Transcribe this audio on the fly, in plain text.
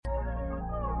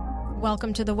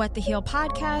Welcome to the What the Heal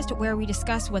podcast, where we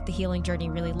discuss what the healing journey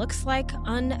really looks like,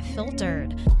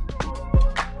 unfiltered.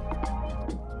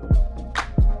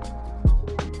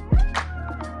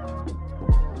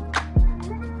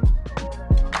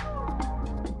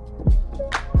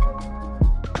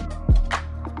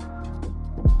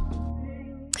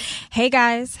 Hey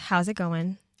guys, how's it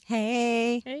going?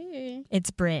 Hey. It's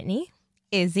Brittany.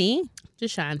 Izzy.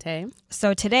 Jashante.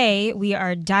 So today we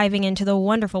are diving into the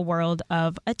wonderful world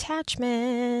of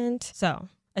attachment. So,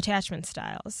 attachment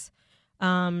styles.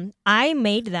 I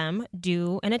made them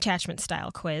do an attachment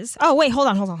style quiz. Oh, wait, hold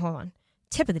on.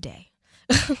 Tip of the day.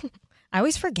 I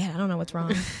always forget. I don't know what's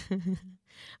wrong.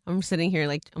 I'm sitting here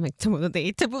like, tip of the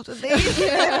day.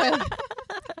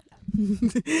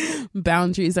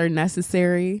 Boundaries are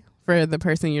necessary for the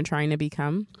person you're trying to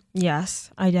become.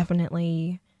 Yes, I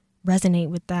definitely resonate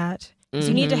with that. So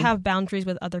you need to have boundaries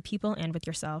with other people and with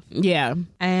yourself. Yeah.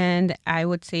 And I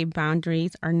would say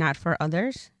boundaries are not for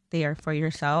others. They are for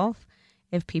yourself.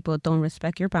 If people don't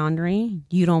respect your boundary,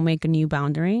 you don't make a new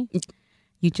boundary.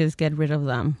 You just get rid of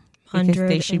them. Because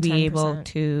they should be able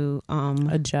to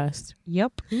Adjust.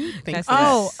 Yep. Thanks.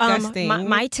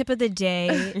 My tip of the day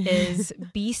is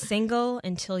be single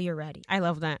until you're ready. I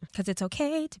love that. Because it's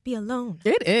okay to be alone.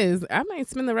 It is. I might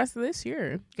spend the rest of this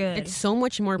year. Good. It's so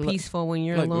much more peaceful when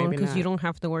you're alone because you not. don't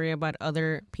have to worry about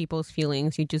other people's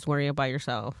feelings. You just worry about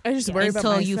yourself. I just worry about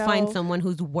myself. Until you find someone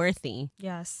who's worthy.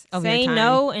 Yes. Of Say your time.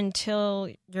 no until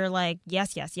you're like,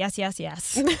 yes.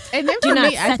 And then Do for not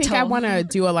me, I think I settle. want to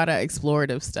do a lot of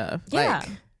explorative stuff. Yeah. Like,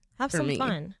 Have for some me.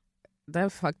 fun.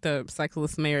 that fucked up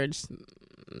cyclist marriage,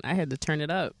 I had to turn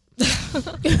it up.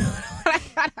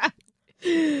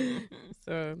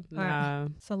 So, nah.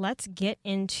 So let's get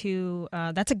into,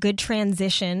 that's a good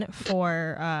transition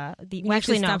for the, You well,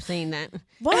 actually should no. stop saying that.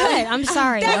 What? I'm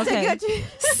sorry. Okay.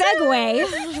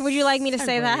 Segue. Would you like me to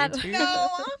say that? No,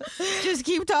 just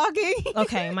keep talking.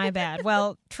 Okay, my bad.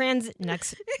 Well,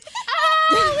 next.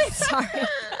 Sorry.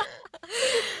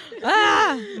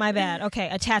 My bad. Okay,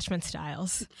 attachment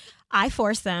styles. I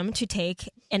forced them to take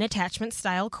an attachment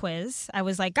style quiz. I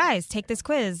was like, guys, take this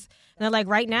quiz. And they're like,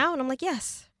 right now? And I'm like,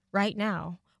 yes, right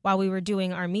now, while we were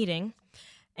doing our meeting.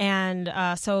 And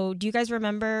so do you guys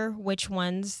remember which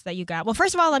ones that you got? Well,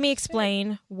 first of all, let me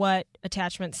explain what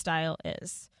attachment style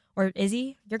is. Or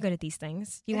Izzy, you're good at these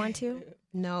things. You want to?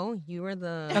 No, you were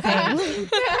the Okay.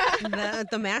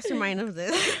 the mastermind of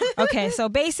this. Okay, so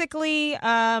basically,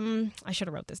 I should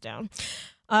have wrote this down.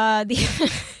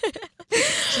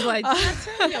 She's like,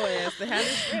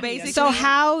 Basically, So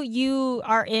how you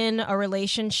are in a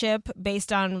relationship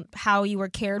based on how you were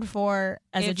cared for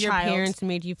as a if your child. parents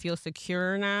made you feel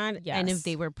secure or not, and Yes. if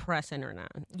they were present or not.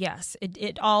 Yes,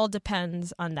 it all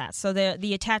depends on that. So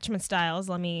the attachment styles,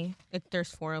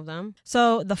 There's 4 of them.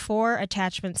 So the 4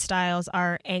 attachment styles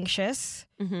are anxious,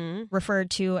 Mm-hmm. referred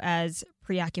to as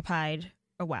preoccupied.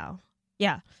 Oh, wow.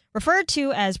 Yeah. Referred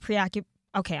to as preoccupied.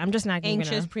 Okay, I'm just not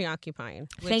Anxious, gonna... preoccupied.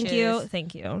 Thank you.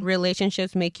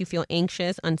 Relationships make you feel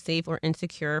anxious, unsafe, or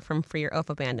insecure from fear of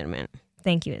abandonment.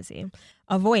 Thank you, Izzy.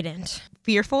 Avoidant.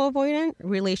 Fearful avoidant.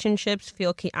 Relationships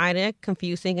feel chaotic,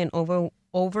 confusing, and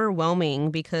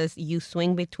overwhelming because you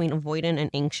swing between avoidant and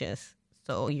anxious.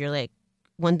 So you're like,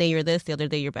 one day you're this, the other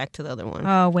day you're back to the other one.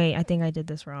 Oh, wait, I think I did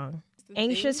this wrong.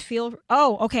 Anxious,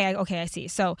 okay, I see.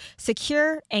 So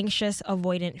secure, anxious,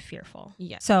 avoidant, fearful.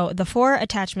 Yes. So the 4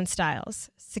 attachment styles: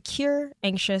 secure,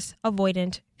 anxious,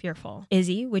 avoidant, fearful.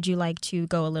 Izzy, would you like to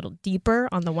go a little deeper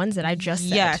on the ones that I just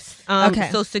said? Yes. Okay.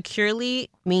 So securely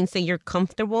means that you're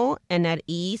comfortable and at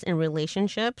ease in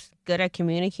relationships, good at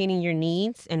communicating your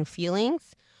needs and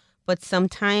feelings, but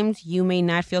sometimes you may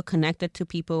not feel connected to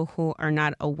people who are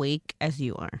not awake as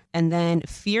you are. And then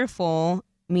fearful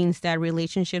means that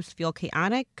relationships feel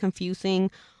chaotic,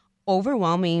 confusing,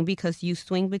 overwhelming because you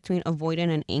swing between avoidant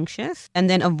and anxious. And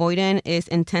then avoidant is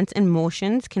intense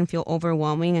emotions can feel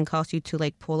overwhelming and cause you to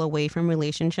like pull away from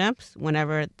relationships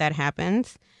whenever that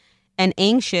happens. And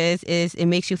anxious is it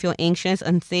makes you feel anxious,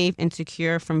 unsafe,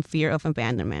 insecure from fear of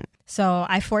abandonment. So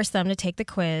I forced them to take the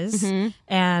quiz,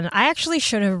 and I actually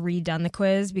should have redone the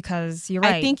quiz because you're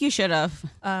right. I think you should have.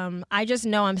 I just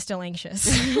know I'm still anxious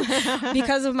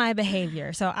because of my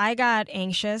behavior. So I got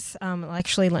anxious.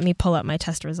 Actually, let me pull up my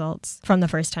test results from the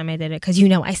first time I did it because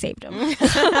I saved them.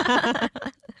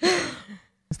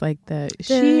 It's like that.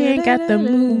 She ain't got the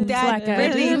moves like I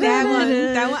Brittany, do. that one.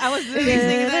 I was literally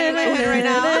singing that in my head right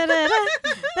now.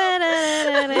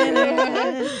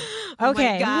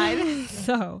 Okay. Oh my God.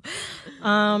 So,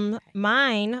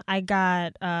 mine, I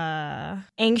got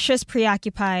anxious,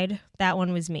 preoccupied. That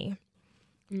one was me.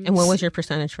 And what was your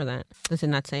percentage for that? Does it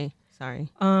not say? Sorry.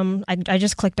 I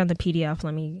just clicked on the PDF.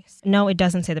 No, it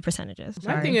doesn't say the percentages.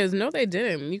 My Sorry. thing is, no, they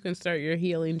didn't. You can start your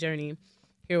healing journey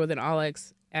here with an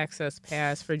all-access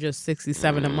pass for just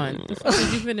 $67 a month. The fuck are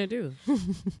you finna do?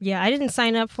 Yeah, I didn't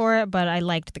sign up for it, but I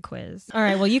liked the quiz. All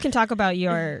right, well, you can talk about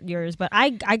yours, but I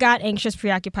got anxious,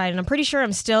 preoccupied, and I'm pretty sure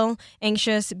I'm still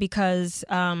anxious because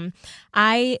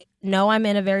I know I'm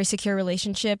in a very secure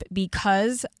relationship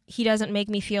because he doesn't make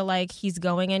me feel like he's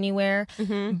going anywhere.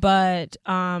 But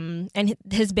and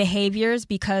his behaviors,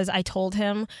 because I told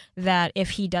him that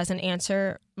if he doesn't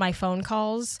answer my phone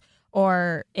calls,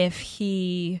 or if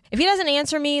he doesn't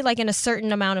answer me like in a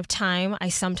certain amount of time, I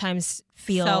sometimes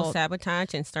feel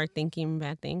self-sabotage and start thinking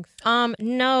bad things.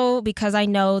 No, because I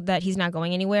know that he's not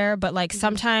going anywhere, but like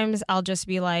sometimes I'll just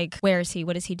be like, where is he?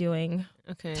 What is he doing?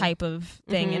 Okay. Type of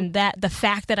thing. And that the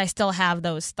fact that I still have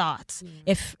those thoughts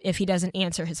if he doesn't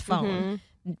answer his phone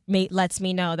lets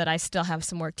me know that I still have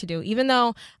some work to do, even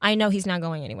though I know he's not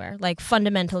going anywhere. Like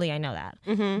fundamentally I know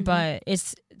that. But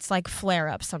it's like flare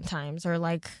up sometimes, or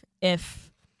like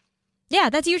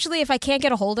that's usually if I can't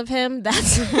get a hold of him,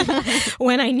 that's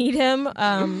when I need him.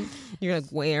 You're like,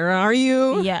 where are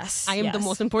you? Yes. I am the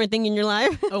most important thing in your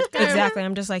life. Okay. Exactly.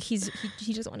 I'm just like, he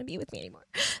doesn't want to be with me anymore.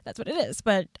 That's what it is.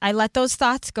 But I let those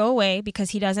thoughts go away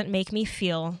because he doesn't make me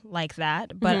feel like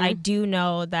that. But I do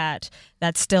know that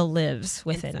still lives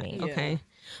within me. Yeah. Okay.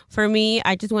 For me,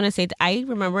 I just want to say that I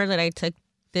remember that I took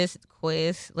this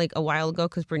quiz like a while ago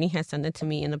because Brittany has sent it to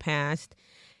me in the past.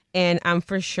 And I'm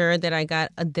for sure that I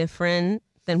got a different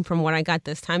than from what I got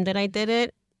this time that I did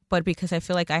it. But because I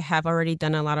feel like I have already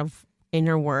done a lot of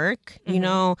inner work, you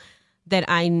know, that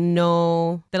I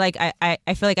know that like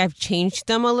I feel like I've changed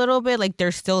them a little bit. Like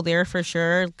they're still there for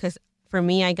sure. Because for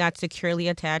me, I got securely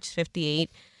attached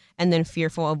 58 and then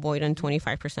fearful avoidant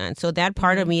 25%. So that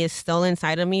part of me is still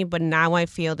inside of me. But now I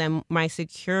feel that my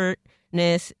secureness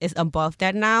is above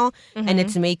that now, and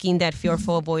it's making that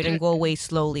fearful avoidant go away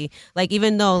slowly. Like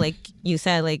even though like you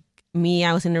said, like me,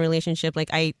 I was in a relationship, like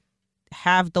I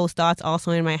have those thoughts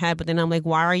also in my head, but then I'm like,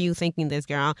 why are you thinking this,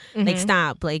 girl? Like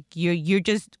stop. Like you're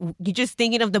just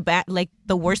thinking of the bad, like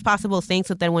the worst possible thing,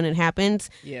 so that when it happens,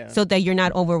 so that you're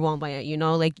not overwhelmed by it, you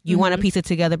know, like you want to piece it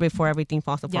together before everything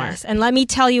falls apart. Yes. And let me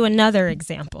tell you another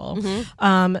example.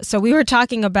 So we were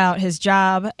talking about his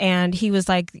job, and he was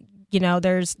like, you know,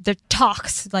 there's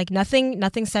talks, like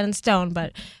nothing set in stone,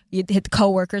 but the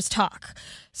coworkers talk.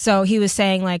 So he was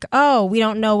saying like, oh, we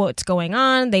don't know what's going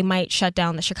on. They might shut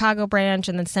down the Chicago branch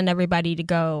and then send everybody to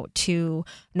go to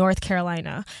North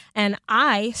Carolina. And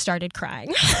I started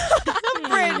crying.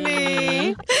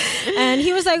 Brittany. And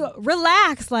he was like,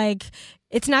 relax, like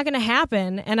it's not going to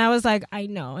happen. And I was like, I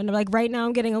know. And like right now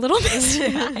I'm getting a little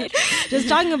misty-eyed just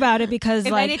talking about it because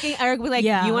if like anything, Eric was like,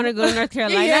 you want to go to North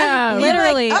Carolina? Yeah.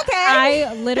 Literally. Like, okay.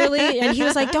 I literally, and he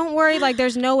was like, don't worry, like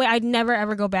there's no way, I'd never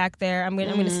ever go back there. I'm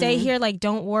gonna stay here, like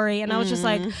don't worry. And I was just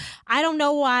like, I don't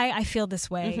know why I feel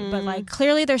this way, but like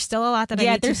clearly there's still a lot that I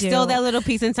need to do. There's still that little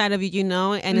piece inside of you, you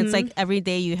know, and it's like every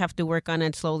day you have to work on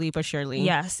it slowly but surely.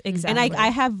 Yes, exactly.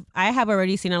 And I have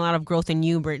already seen a lot of growth in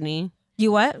you, Brittany.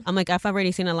 You what? I'm like, I've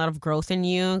already seen a lot of growth in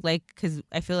you, like, because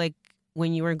I feel like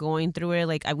when you were going through it,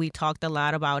 like we talked a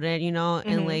lot about it, you know,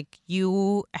 and like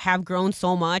you have grown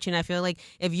so much, and I feel like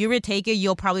if you retake it,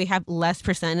 you'll probably have less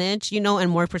percentage, you know,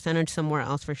 and more percentage somewhere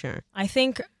else for sure. I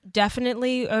think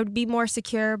definitely I would be more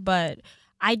secure, but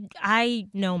I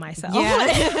know myself.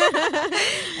 Yeah.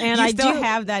 And you I still do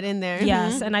have that in there.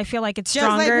 Yes, and I feel like it's Just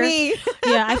stronger. like me.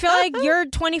 Yeah, I feel like your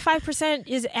 25%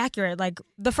 is accurate. Like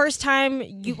the first time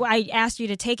I asked you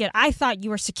to take it, I thought you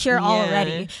were secure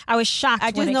already. I was shocked. I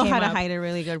just when it know came how to up. hide it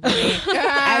really good.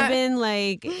 I've been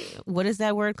like, what is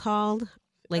that word called?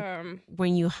 Like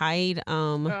when you hide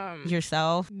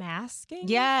yourself. Masking?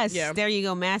 Yes, Yeah. there you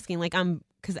go, masking. Like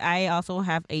because I also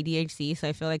have ADHD, so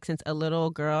I feel like since a little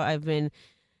girl, I've been,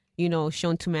 you know,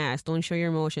 shown to mask. Don't show your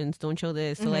emotions. Don't show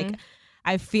this. So like,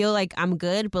 I feel like I'm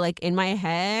good, but like in my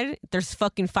head, there's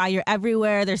fucking fire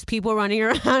everywhere. There's people running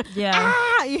around. Yeah.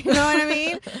 You know what I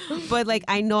mean? But like,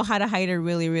 I know how to hide it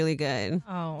really, really good.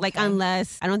 Oh, Like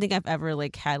unless I don't think I've ever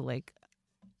like had like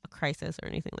a crisis or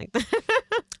anything like that.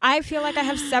 I feel like I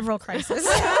have several crises,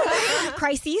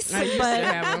 I used to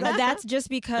have 'em. but that's just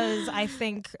because I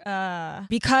think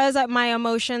because of my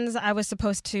emotions, I was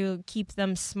supposed to keep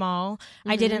them small.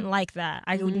 I didn't like that.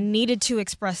 I needed to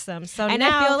express them. So And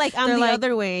now I feel like I'm they're the like,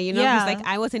 other way, you know, yeah. because like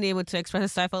I wasn't able to express it,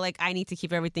 so I felt like I need to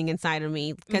keep everything inside of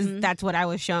me because that's what I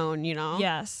was shown, you know.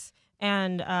 Yes.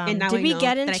 And now did I we know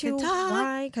get that I into can talk.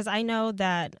 why? Because I know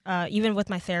that even with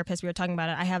my therapist, we were talking about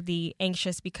it. I have the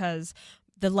anxious because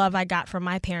the love I got from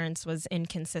my parents was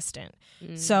inconsistent.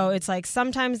 So it's like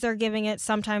sometimes they're giving it,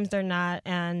 sometimes they're not.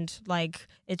 And like,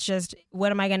 it's just,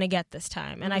 what am I going to get this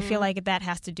time? And I feel like that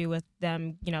has to do with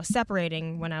them,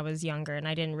 separating when I was younger. And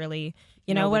I didn't really,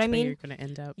 you know what I mean? You're going to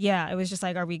end up. Yeah. It was just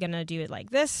like, are we going to do it like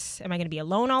this? Am I going to be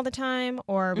alone all the time?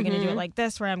 Or are we going to do it like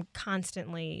this where I'm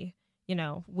constantly,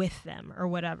 with them or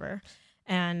whatever?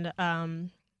 And,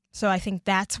 so I think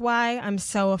that's why I'm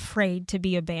so afraid to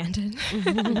be abandoned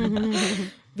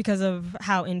because of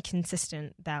how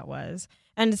inconsistent that was.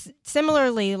 And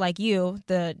similarly, like you,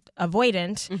 the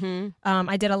avoidant,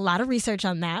 I did a lot of research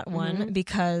on that one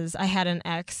because I had an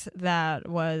ex that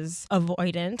was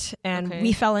avoidant, and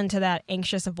we fell into that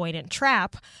anxious avoidant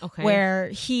trap where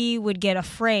he would get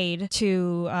afraid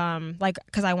to,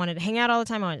 because I wanted to hang out all the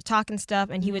time, I wanted to talk and stuff,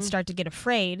 and he would start to get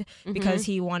afraid because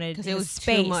he wanted his it was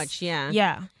space. too much, yeah.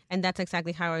 Yeah. And that's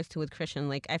exactly how I was too with Christian.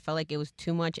 Like, I felt like it was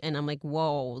too much, and I'm like,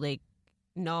 whoa, like,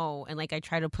 no. And like, I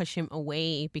tried to push him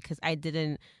away because I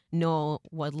didn't know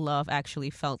what love actually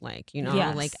felt like,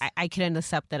 Yes. Like, I couldn't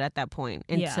accept it at that point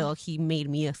until he made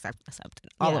me accept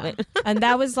all of it. And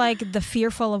that was like the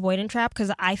fearful avoidant trap,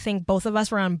 because I think both of us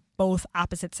were on both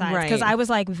opposite sides. Because I was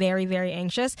like very, very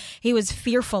anxious. He was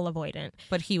fearful avoidant.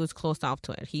 But he was closed off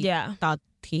to it. He thought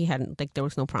he hadn't, like, there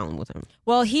was no problem with him.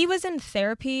 Well, he was in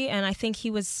therapy, and I think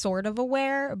he was sort of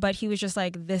aware, but he was just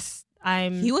like,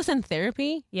 He was in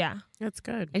therapy? Yeah. That's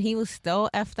good. And he was still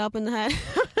effed up in the head?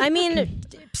 I mean,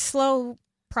 slow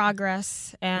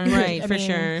progress. And for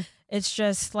sure. It's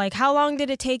just like, how long did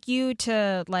it take you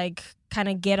to like kind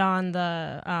of get on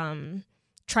the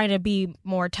trying to be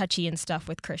more touchy and stuff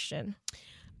with Christian?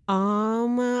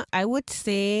 I would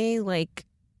say like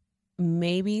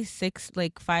maybe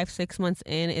 5-6 months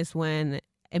in is when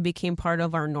it became part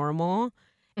of our normal.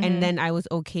 And then I was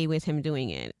okay with him doing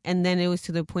it. And then it was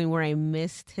to the point where I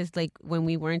missed his, like, when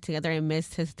we weren't together, I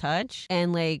missed his touch.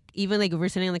 And like, even like we're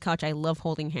sitting on the couch, I love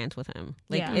holding hands with him.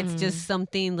 Like, it's just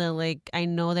something that, like, I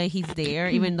know that he's there,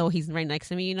 even though he's right next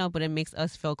to me, but it makes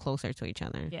us feel closer to each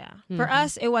other. Yeah. For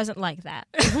us, it wasn't like that.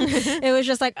 It was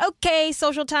just like, okay,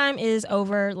 social time is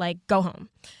over, like, go home.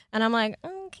 And I'm like,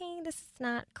 okay, this is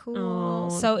not cool.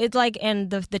 So it's like, and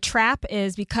the trap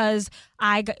is because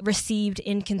I received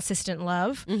inconsistent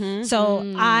love.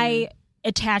 So I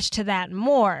attached to that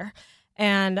more.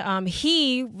 And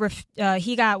he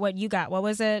got what you got. What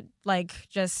was it? Like,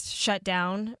 just shut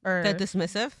down? Or The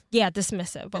dismissive? Yeah,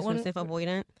 dismissive. But Dismissive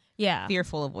avoidant? Yeah.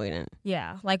 Fearful avoidant.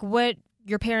 Yeah. Like, what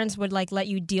your parents would like let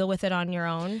you deal with it on your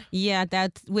own? Yeah,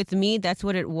 that's with me. That's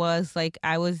what it was. Like,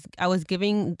 I was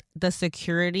giving the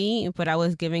security, but I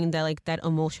was giving that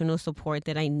emotional support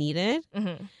that I needed,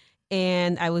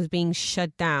 and I was being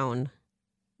shut down.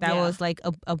 That was like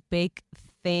a big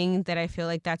thing that I feel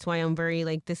like that's why I'm very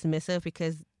like dismissive,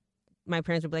 because my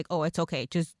parents would be like, "Oh, it's okay,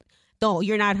 just don't.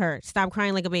 You're not hurt. Stop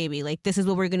crying like a baby. Like, this is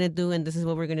what we're gonna do, and this is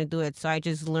what we're gonna do it." So I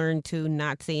just learned to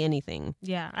not say anything.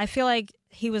 Yeah, I feel like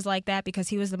he was like that because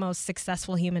he was the most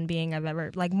successful human being I've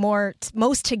ever, like,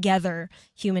 most together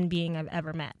human being I've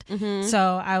ever met.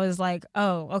 So I was like,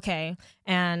 oh, okay.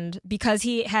 And because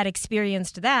he had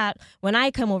experienced that, when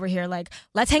I come over here, like,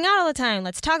 let's hang out all the time,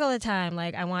 let's talk all the time,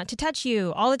 like, I want to touch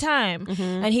you all the time.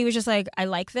 And he was just like, I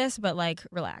like this, but like,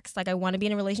 relax. Like, I want to be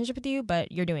in a relationship with you,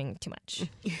 but you're doing too much.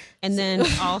 And then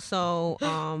also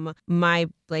my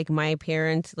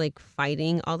parents like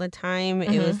fighting all the time.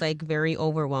 It was like very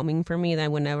overwhelming for me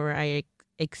that whenever I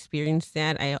experienced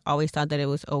that, I always thought that it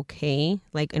was okay,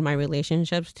 like in my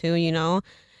relationships too,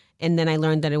 and then I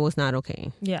learned that it was not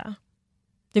okay. Yeah.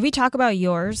 Did we talk about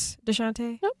yours,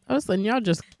 Deshante? Nope. I was letting y'all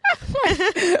just.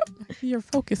 Your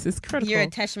focus is critical. Your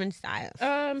attachment styles.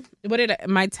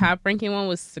 My top ranking one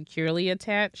was securely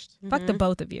attached. Fuck the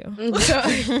both of you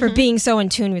for being so in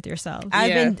tune with yourselves.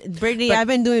 I've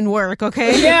been doing work.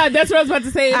 Okay. Yeah, that's what I was about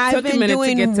to say. It took a minute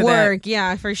to get to work. That.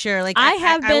 Yeah, for sure. Like, I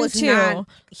have been was too. Not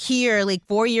here like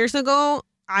 4 years ago.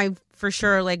 I for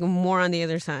sure like more on the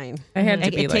other side. I had to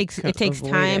like, be it takes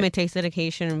time. It takes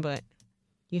dedication, but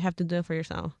you have to do it for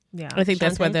yourself. Yeah, I think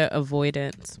that's why the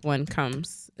avoidance one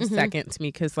comes second to me,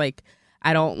 because like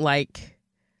I don't like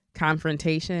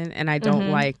confrontation, and I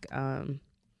don't like I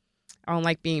don't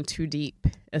like being too deep,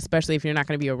 especially if you're not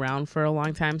going to be around for a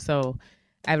long time. So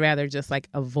I'd rather just like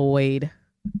avoid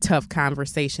tough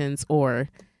conversations or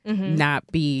not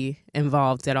be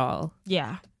involved at all.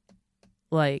 Yeah,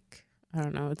 like I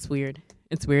don't know. It's weird.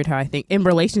 It's weird how I think in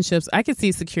relationships I could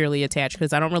see securely attached,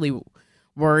 because I don't really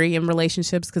worry in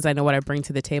relationships because I know what I bring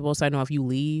to the table. So I know if you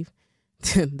leave,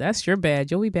 that's your bad.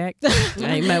 You'll be back. I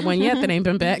ain't met one yet that ain't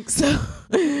been back. So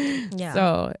yeah.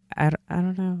 So I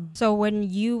don't know. So when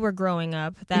you were growing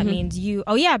up, that means you.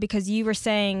 Oh yeah, because you were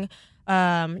saying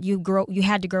you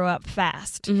had to grow up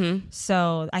fast. Mm-hmm.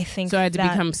 So I think so I had to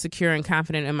become secure and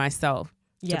confident in myself.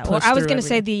 Yeah, well, I was going to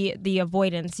say the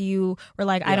avoidance. You were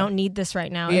like, I don't need this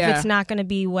right now. Yeah. If it's not going to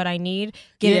be what I need,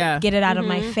 get it out of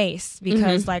my face,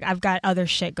 because like I've got other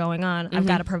shit going on. I've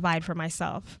got to provide for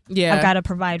myself. Yeah, I've got to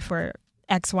provide for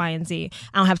X, Y, and Z.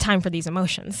 I don't have time for these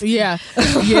emotions. Yeah,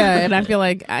 yeah, and I feel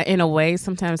like in a way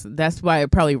sometimes that's why it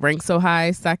probably ranks so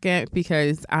high second,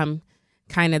 because I'm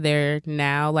kind of there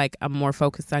now. Like I'm more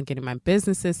focused on getting my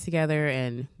businesses together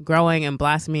and growing and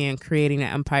blossoming and creating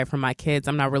an empire for my kids.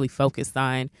 I'm not really focused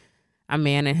on a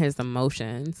man and his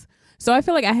emotions. So I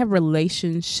feel like I have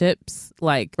relationship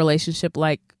like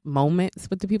moments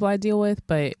with the people I deal with,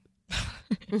 but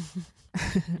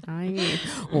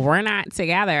we're not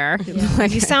together. Yeah.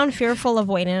 Like, you sound fearful,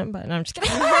 avoidant, but I'm just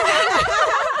kidding.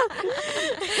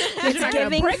 You're not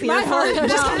gonna break my heart. You're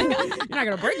not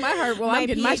gonna break my heart while I'm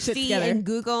getting my shit together. In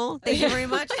Google. Thank you very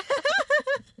much.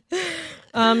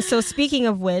 So speaking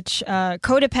of which,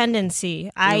 codependency.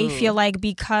 I feel like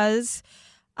because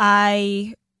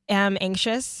I am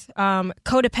anxious,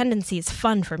 codependency is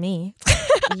fun for me.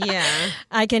 Yeah.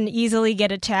 I can easily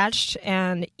get attached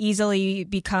and easily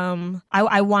become,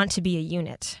 I want to be a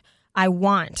unit. I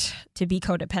want to be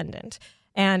codependent.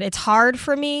 And it's hard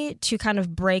for me to kind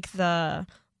of break the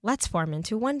let's form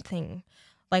into one thing.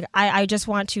 Like I just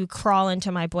want to crawl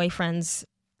into my boyfriend's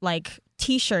like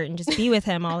t-shirt and just be with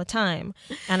him all the time.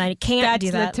 And I can't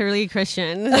do that. That's literally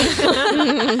Christian.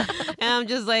 And I'm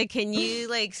just like, can you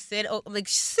like sit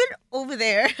over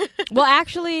there? Well,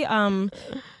 actually,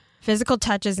 physical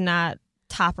touch is not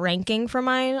top ranking for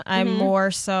mine. I'm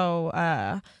more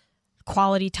so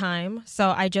quality time. So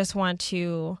I just want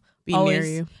to be near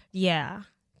you. Yeah.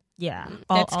 Yeah.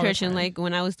 That's Christian. Like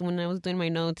when I was doing my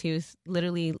notes, he was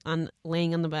literally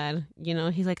laying on the bed. You know,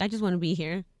 he's like, I just want to be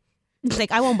here. He's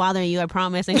like, I won't bother you, I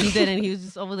promise. And he didn't. He was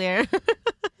just over there.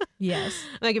 Yes.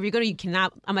 Like, if you're going to, you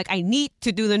cannot. I'm like, I need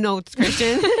to do the notes,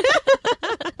 Christian.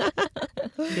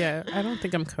 Yeah, I don't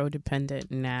think I'm codependent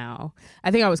now.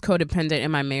 I think I was codependent in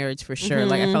my marriage for sure.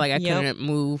 Like, I felt like I couldn't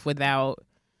move without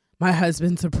my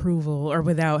husband's approval or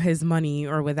without his money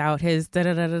or without his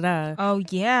da-da-da-da-da. Oh,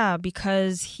 yeah,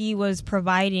 because he was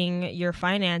providing your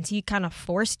finance. He kind of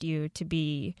forced you to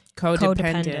be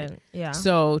codependent. Yeah.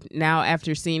 So now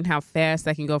after seeing how fast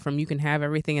I can go from you can have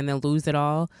everything and then lose it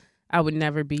all, I would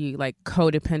never be like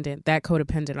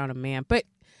codependent on a man. But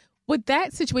with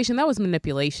that situation, that was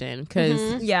manipulation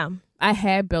because I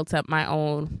had built up my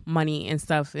own money and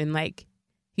stuff and like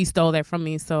he stole that from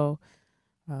me. So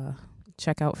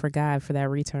check out for God for that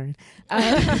return.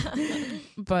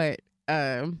 But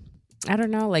I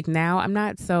don't know, like now I'm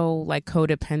not so like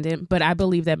codependent, but I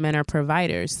believe that men are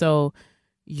providers. So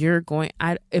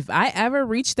if I ever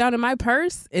reach down in my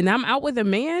purse and I'm out with a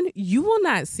man, you will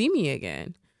not see me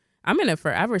again. I'm going to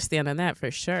forever stand on that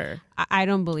for sure. I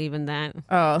don't believe in that.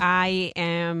 Oh. I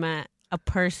am a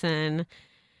person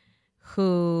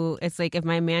who, it's like, if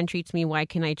my man treats me, why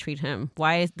can I treat him?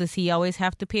 Does he always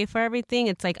have to pay for everything?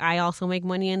 It's like, I also make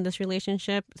money in this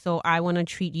relationship, so I want to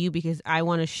treat you because I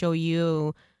want to show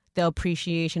you the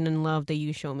appreciation and love that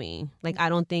you show me. Like, I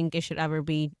don't think it should ever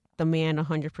be the man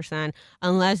 100%.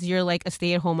 Unless you're like a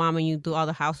stay-at-home mom and you do all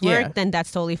the housework, then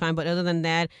that's totally fine. But other than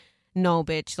that, no,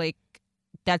 bitch. Like,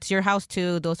 that's your house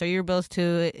too. Those are your bills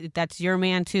too. That's your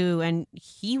man too. And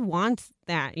he wants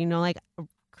that, you know, like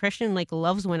Christian like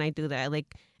loves when I do that.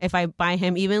 Like if I buy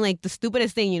him even like the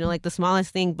stupidest thing, you know, like the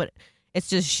smallest thing, but it's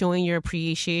just showing your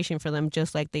appreciation for them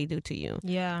just like they do to you.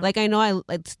 Yeah. Like I know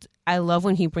I love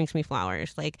when he brings me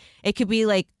flowers. Like it could be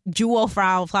like jewel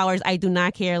flowers. I do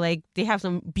not care. Like they have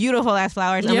some beautiful ass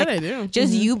flowers. Yeah, like, they do.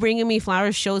 Just you bringing me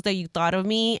flowers shows that you thought of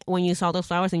me when you saw those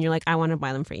flowers and you're like, I want to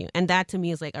buy them for you. And that to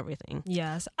me is like everything.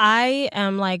 Yes. I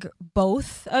am like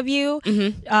both of you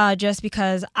just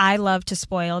because I love to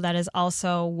spoil. That is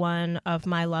also one of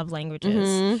my love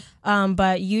languages.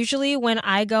 But usually when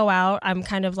I go out, I'm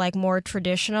kind of like more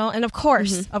traditional. And of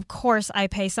course, I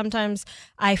pay. Sometimes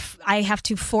I have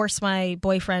to force my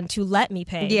boyfriend to let me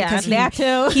pay. Yeah, because that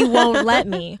too. He won't let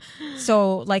me.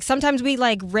 So like sometimes we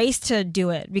like race to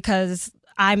do it because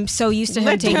I'm so used to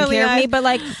him taking care of me. But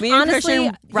like honestly,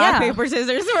 rock, paper,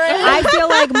 scissors. I feel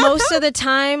like most of the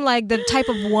time, like the type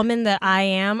of woman that I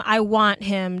am, I want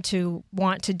him to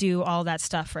want to do all that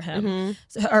stuff for him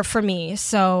or for me.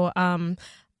 So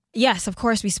yes, of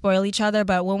course we spoil each other.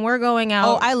 But when we're going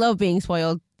out, I love being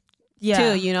spoiled.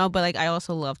 Too, you know, but like I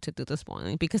also love to do the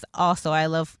spoiling because also I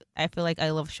feel like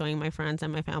I love showing my friends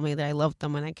and my family that I love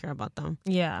them and I care about them.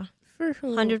 Yeah.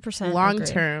 100% long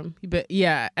term. But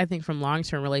yeah, I think from long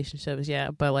term relationships,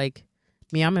 yeah. But like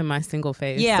Me, I'm in my single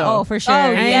phase. Yeah, so for sure.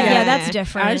 Oh, yeah, that's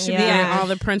different. I should be in all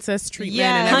the princess treatment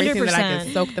and everything that I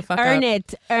can soak the fuck Earn up.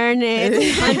 Earn it.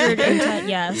 110,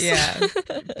 yes. Yeah.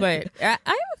 But I have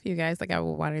a few guys like I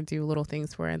would want to do little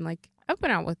things for, and like I've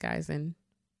been out with guys and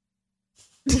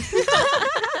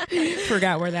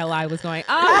forgot where that lie was going.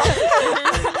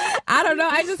 I don't know.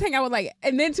 I just hang out with like,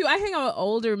 and then too, I hang out with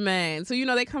older men. So, you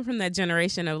know, they come from that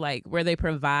generation of like where they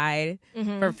provide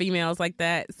for females like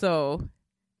that. So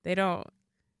they don't,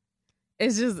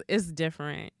 it's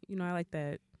different. You know, I like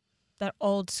that. That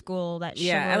old school, that chivalry.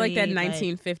 Yeah, I like that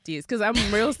 1950s because I'm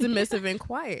real submissive and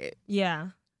quiet. Yeah.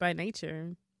 By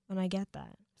nature. And I get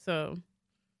that. So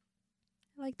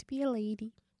I like to be a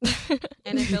lady.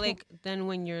 And I feel like then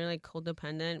when you're like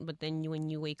codependent, but then when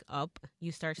you wake up,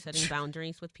 you start setting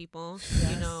boundaries with people.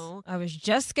 Yes. You know, I was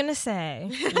just gonna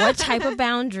say, what type of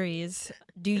boundaries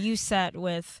do you set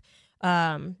with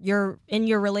your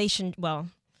relation? Well,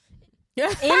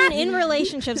 in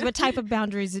relationships, what type of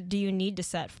boundaries do you need to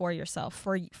set for yourself,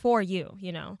 for you?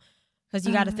 You know, because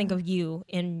you got to think of you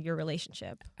in your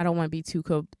relationship. I don't want to be too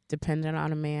codependent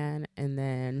on a man, and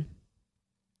then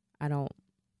I don't.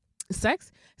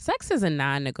 Sex is a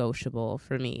non-negotiable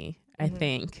for me. I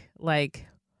think like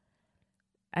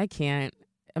I can't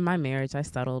in my marriage I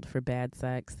settled for bad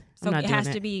sex. So it has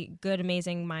to be good,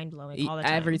 amazing, mind-blowing all the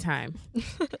time. Every time.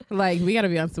 Like we got to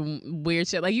be on some weird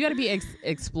shit. Like you got to be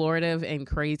explorative and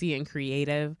crazy and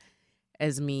creative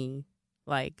as me,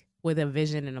 like with a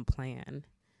vision and a plan.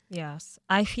 Yes.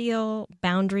 I feel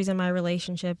boundaries in my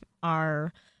relationship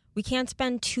are we can't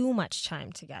spend too much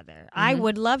time together. I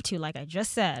would love to, like I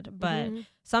just said, but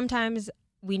sometimes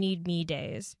we need me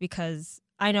days because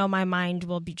I know my mind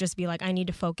will just be like, I need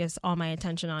to focus all my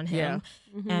attention on him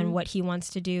and what he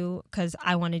wants to do because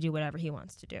I want to do whatever he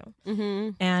wants to do.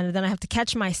 And then I have to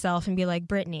catch myself and be like,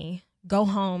 Brittany, go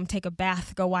home, take a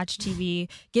bath, go watch TV,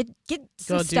 get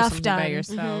some stuff done. By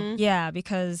yourself. Yeah,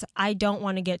 because I don't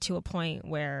want to get to a point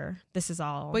where this is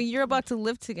all. But you're about to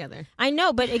live together. I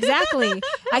know, but exactly.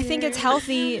 I think it's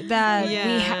healthy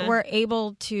that we're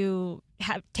able to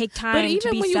take time. But even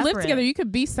to be when you separate. live together, you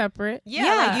could be separate. Yeah,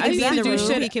 like you could be in the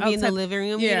room. He could be in the living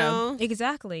room. Yeah. You know,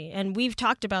 exactly. And we've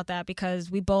talked about that because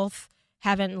we both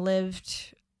haven't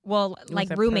lived. Well,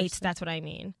 like roommates, that's what I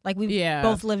mean. Like we've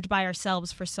both lived by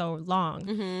ourselves for so long.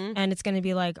 And it's going to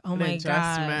be like, oh my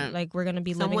God, like we're going to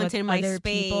be living with other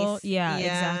people. Yeah,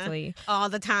 exactly. All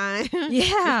the time.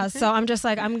 Yeah. So I'm just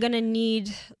like, I'm going to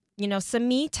need, some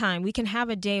me time. We can have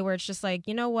a day where it's just like,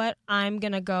 you know what? I'm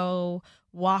going to go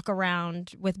walk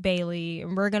around with Bailey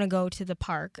and we're going to go to the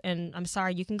park. And I'm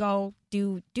sorry, you can go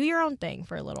do your own thing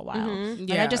for a little while.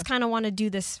 Like, I just kind of want to do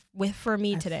this for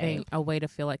me today. A way to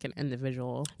feel like an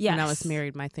individual. Yes. When I was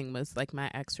married, my thing was like my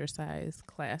exercise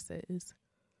classes.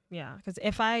 Yeah, because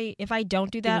if I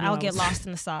don't do that, I'll get lost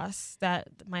in the sauce. That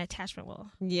my attachment will.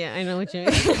 Yeah, I know what you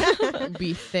mean.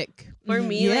 Be thick. For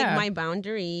me, like my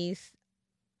boundaries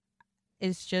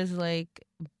is just like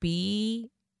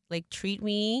treat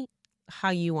me how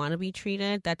you want to be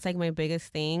treated. That's like my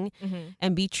biggest thing.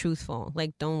 And be truthful.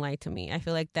 Like don't lie to me. I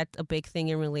feel like that's a big thing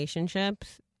in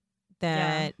relationships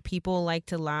that people like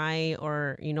to lie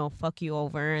or fuck you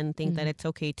over and think that it's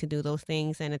okay to do those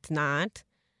things and it's not.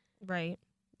 Right.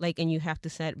 Like, and you have to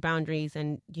set boundaries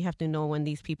and you have to know when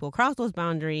these people cross those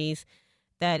boundaries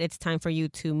that it's time for you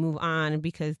to move on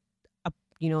because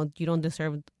they don't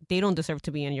deserve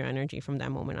to be in your energy from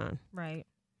that moment on. Right.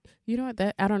 You know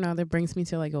what? I don't know. That brings me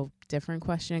to like a different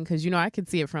question because I could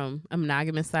see it from a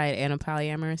monogamous side and a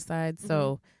polyamorous side.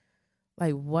 So,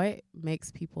 like, what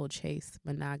makes people chase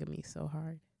monogamy so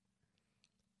hard?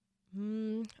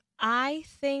 I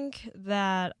think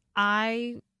that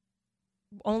I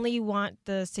only want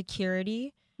the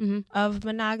security of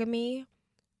monogamy,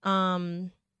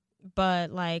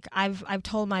 but like I've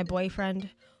told my boyfriend,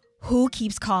 who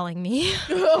keeps calling me.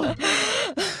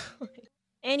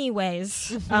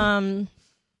 Anyways,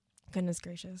 goodness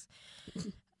gracious.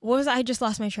 I just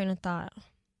lost my train of thought.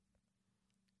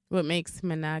 What makes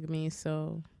monogamy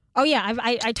so... Oh, yeah.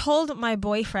 I told my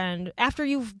boyfriend, after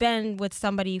you've been with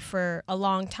somebody for a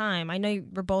long time, I know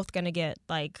we're both going to get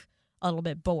like a little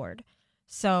bit bored.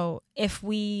 So if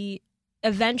we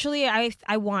eventually,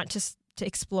 I want to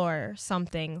explore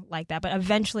something like that, but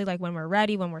eventually, like when we're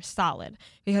ready, when we're solid,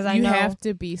 because I know you have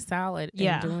to be solid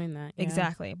in doing that. Yeah.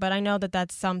 Exactly. But I know that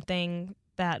that's something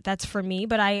that's for me,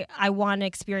 but I want to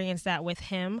experience that with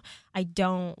him. I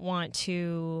don't want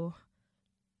to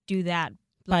do that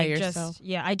By Like yourself.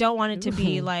 just I don't want it to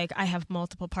be like I have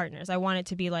multiple partners. I want it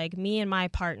to be like me and my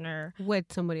partner. with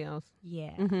somebody else.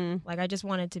 Yeah. Mm-hmm. Like I just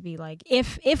want it to be like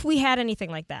if we had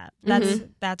anything like that,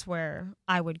 that's where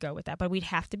I would go with that. But we'd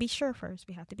have to be sure first.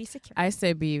 We have to be secure. I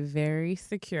say be very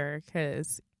secure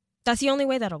because That's the only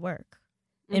way that'll work,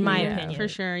 in my opinion. For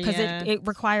sure. Because Yeah. it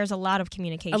requires a lot of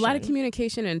communication. a lot of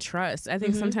communication and trust. I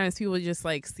think Mhm. sometimes people just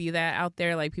like see that out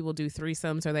there, like people do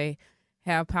threesomes or they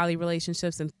have poly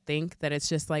relationships and think that it's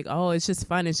just like, oh, it's just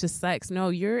fun, it's just sex. No,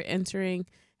 you're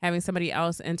having somebody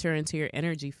else enter into your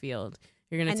energy field.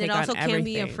 You're gonna And take it also on can everything.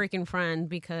 be a freaking friend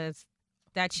because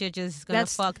that shit just gonna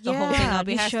That's- fuck the whole thing yeah, up.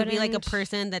 It you has to be like a shouldn't.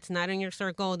 person that's not in your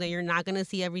circle that you're not gonna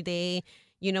see every day.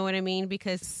 You know what I mean?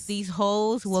 Because these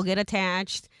hoes will get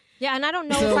attached. Yeah, and I don't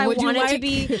know So if I would you want it to like-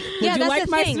 be. would Yeah, you that's like the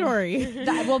my thing. story?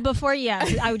 Well, before,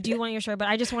 I do want your story, but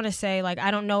I just want to say, like, I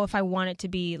don't know if I want it to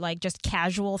be like just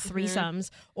casual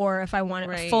threesomes or if I want a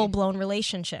Right. full blown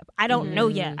relationship. I don't know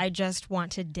yet. I just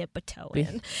want to dip a toe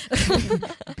in.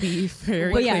 Be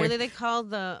very What, yeah. clear. what do they call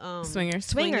the Swingers.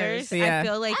 Swingers. Yeah. I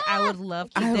feel like I would love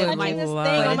to I dip would my Watching this love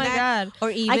thing, it. oh my god! Or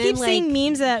even I keep like, seeing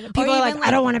memes that people are like, even, I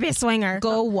like, don't want to be a swinger.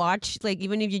 go watch, like,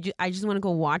 even if I just want to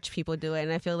go watch people do it,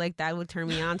 and I feel like that would turn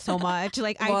me on so much.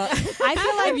 Like Well, I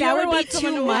feel like If you that ever would be want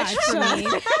someone too to much watch. for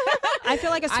me. I feel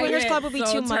like a swingers I club get would be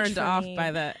so too much turned for off me.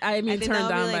 by that. I mean, I think turned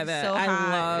that would on be, by like, that. so I hot.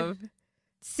 love.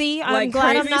 See, I'm Like,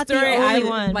 glad I'm crazy not story, the only I,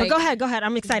 one. like- But go ahead.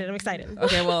 I'm excited.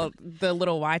 Okay, well, the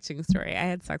little watching story. I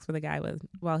had sex with a guy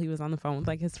while he was on the phone with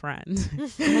like his friend,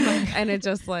 and it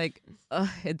just like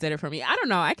it did it for me. I don't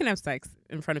know. I can have sex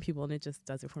in front of people, and it just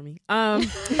does it for me.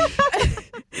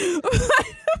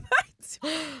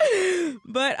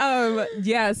 But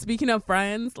yeah. Speaking of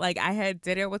friends, like I had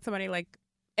dinner with somebody like,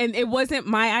 and it wasn't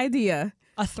my idea.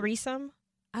 A threesome?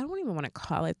 I don't even want to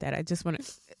call it that. I just want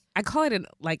to. I call it an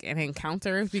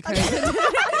encounter because it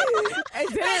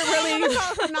didn't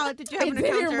really. No, did you have It an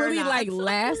didn't encounter or really not? like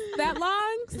last that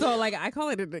long, so like I call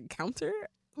it an encounter.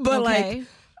 But Okay.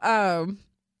 I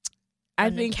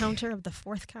An think encounter of the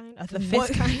fourth kind, of the What-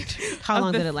 fifth kind. How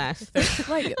long the- did it last?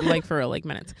 like for real, like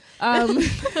minutes.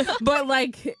 But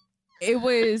like it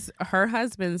was her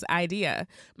husband's idea,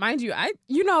 mind you.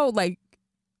 Like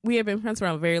we had been friends for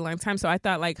a very long time, so I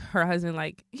thought like her husband,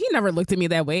 like he never looked at me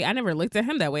that way. I never looked at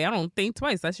him that way. I don't think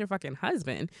twice. That's your fucking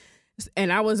husband,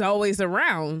 and I was always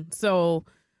around. So,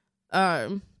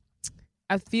 I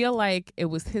feel like it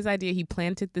was his idea. He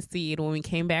planted the seed. When we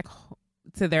came back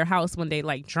to their house one day,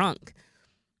 like drunk,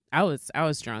 I was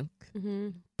drunk, Mm-hmm.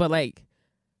 but like.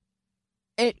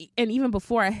 And even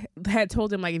before I had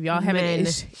told him like if y'all having Men.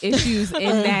 issues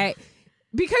in that,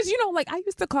 because like I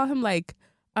used to call him like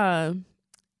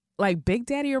Big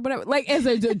Daddy or whatever, like as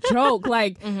a joke.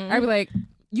 Like Mhm. I'd be like,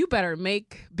 you better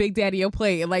make Big Daddy your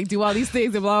plate and like do all these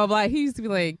things and blah blah blah. He used to be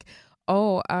like,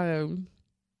 oh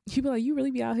he'd be like, you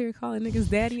really be out here calling niggas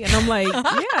daddy? And I'm like,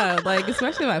 yeah, like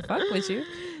especially if I fuck with you.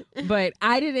 But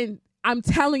I'm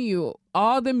telling you,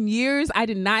 all them years, I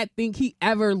did not think he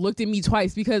ever looked at me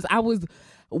twice because I was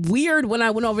weird when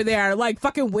I went over there, like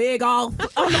fucking wig off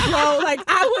on the floor. Like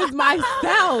I was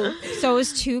myself. So it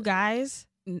was two guys.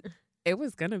 It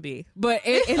was gonna be, but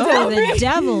it ended Oh, up the being,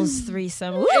 devil's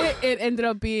threesome. Woo. it ended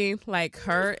up being like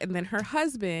her and then her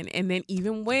husband, and then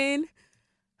even when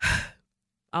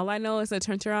all I know is I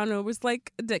turned around and it was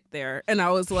like a dick there, and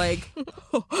I was like,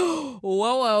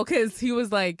 whoa, because he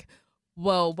was like,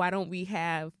 well, why don't we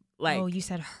have like? Oh, you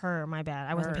said her. My bad.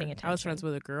 I wasn't her. paying attention. I was friends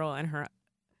with a girl, and her.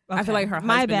 Okay. I feel like her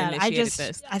My husband bad. initiated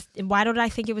this. Why did I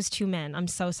think it was two men? I'm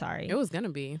so sorry. It was gonna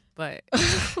be, but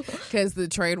because the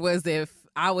trade was if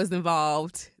I was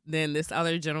involved, then this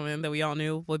other gentleman that we all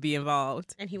knew would be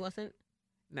involved. And he wasn't?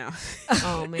 No.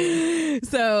 Oh, man.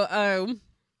 So,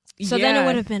 So then it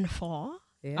would have been four.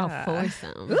 yeah. Oh,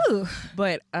 foursome. Ooh.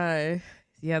 But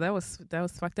yeah, that was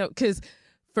fucked up. Because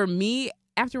for me,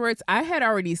 afterwards, I had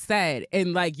already said,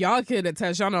 and like y'all could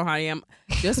attest, y'all know how I am.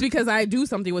 Just because I do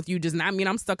something with you does not mean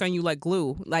I'm stuck on you like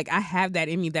glue. Like I have that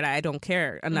in me that I don't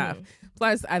care enough.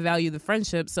 Plus, I value the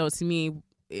friendship. So to me,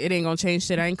 it ain't gonna change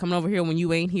shit. I ain't coming over here when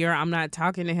you ain't here. I'm not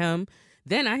talking to him.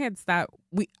 Then I had stopped.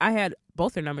 I had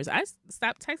both their numbers. I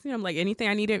stopped texting him. Like anything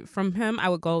I needed from him, I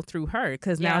would go through her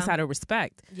because now it's out of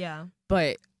respect. Yeah.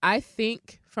 But I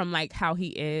think from like how he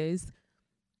is,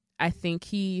 I think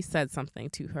he said something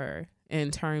to her in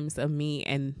terms of me,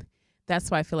 and that's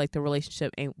why I feel like the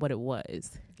relationship ain't what it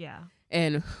was. Yeah.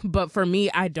 But for me,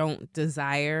 I don't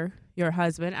desire your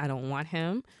husband. I don't want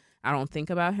him. I don't think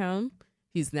about him.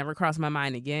 He's never crossed my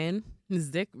mind again. His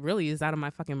dick really is out of my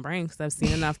fucking brain because I've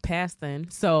seen enough past then.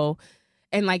 So,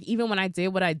 and like even when I did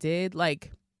what I did,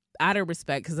 like out of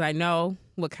respect, because I know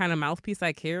what kind of mouthpiece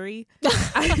I carry.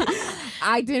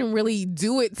 I didn't really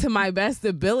do it to my best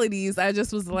abilities. I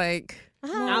just was like,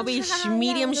 I'll be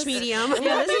medium.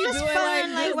 Yeah, this is just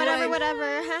fun, like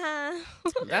whatever.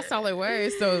 That's all it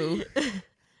was. So,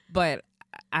 but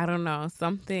I don't know,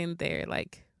 something there,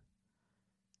 like,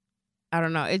 I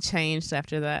don't know. It changed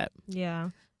after that. Yeah.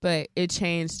 But it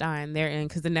changed on their end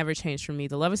because it never changed for me.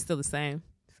 The love is still the same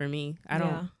for me. I don't.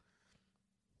 Yeah.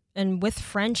 And with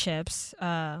friendships,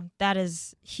 that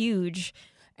is huge.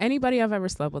 Anybody I've ever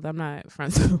slept with, I'm not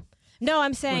friends with. No,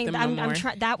 I'm saying them no more.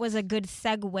 that was a good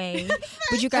segue,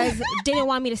 but you guys didn't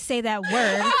want me to say that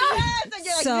word.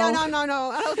 So no. I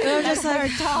don't think I'm that's just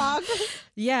like talk.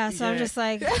 Yeah, so I'm just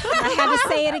like, I had to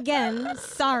say it again.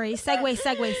 Sorry.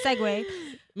 Segue.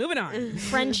 Moving on.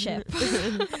 Friendship.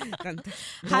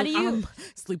 How do you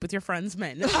sleep with your friends,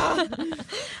 men?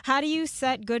 How do you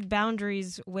set good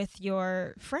boundaries with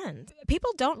your friends?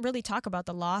 People don't really talk about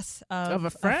the loss of a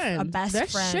friend. a best that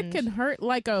friend. shit can hurt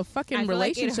like a fucking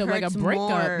relationship, like a breakup.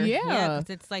 More. Yeah, because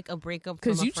it's like a breakup.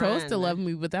 Because you chose to friend. love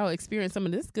me without experiencing some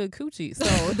of this good coochie. So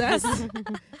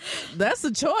that's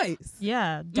a choice.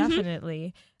 Yeah,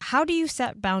 definitely. How do you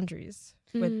set boundaries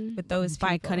with those people?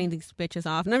 By cutting these bitches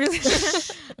off. No, I'm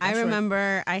just I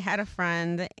remember I had a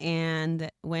friend,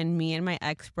 and when me and my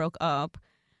ex broke up,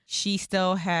 she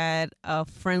still had a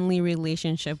friendly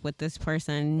relationship with this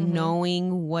person,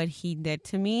 knowing what he did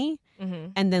to me,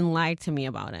 and then lied to me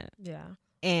about it. Yeah.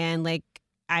 And like,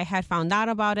 I had found out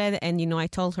about it, and I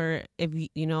told her, if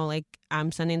like,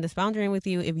 I'm sending this boundary with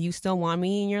you. If you still want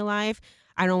me in your life,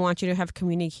 I don't want you to have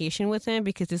communication with him,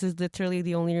 because this is literally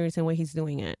the only reason why he's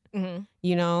doing it.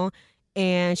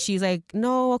 And she's like,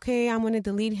 no, okay, I'm going to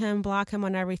delete him, block him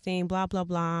on everything, blah, blah,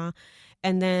 blah.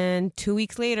 And then 2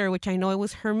 weeks later, which I know it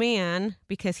was her man,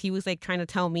 because he was like trying to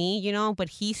tell me, but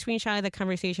he screenshotted the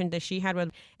conversation that she had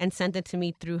with and sent it to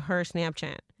me through her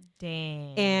Snapchat.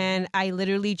 Dang. And I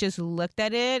literally just looked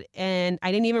at it, and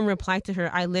I didn't even reply to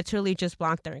her. I literally just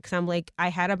blocked her, because I'm like, I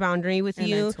had a boundary with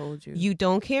you. I told you. You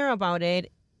don't care about it.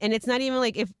 And it's not even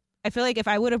like, I feel like if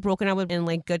I would have broken up in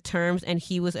like good terms and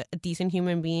he was a decent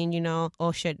human being,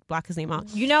 oh shit, block his name out.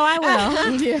 I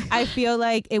will. I feel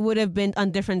like it would have been on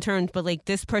different terms, but like,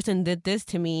 this person did this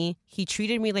to me. He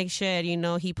treated me like shit,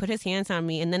 he put his hands on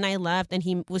me, and then I left, and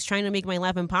he was trying to make my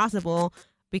life impossible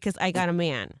because I got a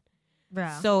man.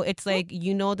 Yeah. So it's like,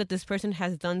 that this person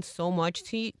has done so much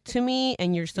to me,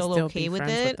 and you're still okay with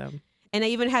it. And I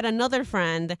even had another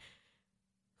friend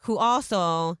who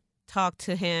also talked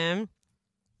to him.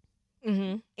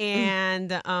 And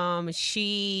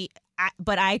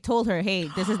but I told her, hey,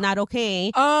 this is not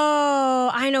okay. Oh,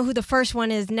 I know who the first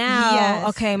one is now. Yes.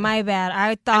 Okay, my bad.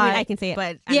 I thought I can say it,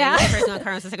 but yeah. the first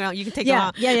one, the second one, you can take them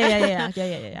out.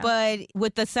 Yeah. But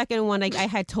with the second one, like, I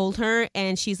had told her,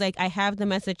 and she's like, I have the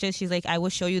messages. She's like, I will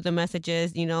show you the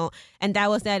messages, and that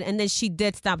was that. And then she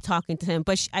did stop talking to him,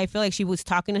 but I feel like she was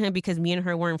talking to him because me and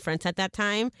her weren't friends at that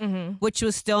time, which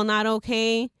was still not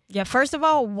okay. Yeah, first of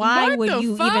all, why What would the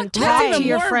you fuck? even That's talk even to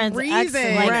your more friend's ex?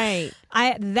 reason. Like, Right.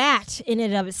 That in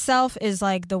and of itself is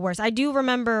like the worst. I do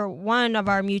remember one of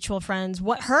our mutual friends,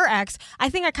 her ex, I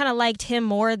think I kind of liked him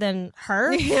more than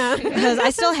her. Yeah. Because I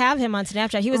still have him on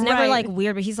Snapchat. He was never Right. like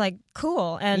weird, but he's like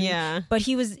cool. And Yeah. But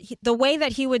the way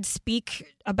that he would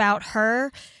speak about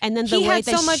her, And then the he way had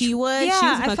that so much, she was a yeah,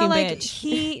 fucking I felt like bitch.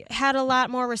 he had a lot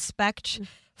more respect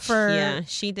for, Yeah,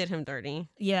 she did him dirty.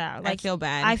 yeah, like I feel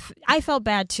bad. I felt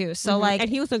bad too. So like, and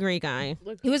he was a great guy.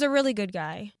 he was a really good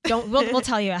guy. We'll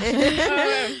tell you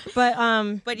after.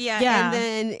 But yeah, yeah. and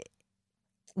then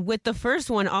with the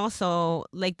first one also,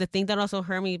 like, the thing that also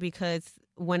hurt me, because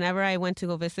whenever I went to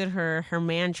go visit her, her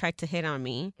man tried to hit on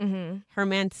me. Her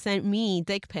man sent me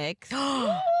dick pics.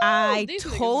 I These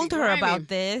niggas told be her grimy. about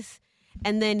this.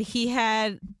 And then he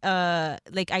had,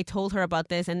 I told her about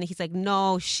this, and he's like,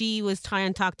 no, she was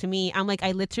trying to talk to me. I'm like,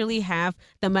 I literally have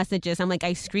the messages. I'm like,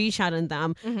 I screenshotted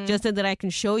them just so that I can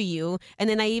show you. And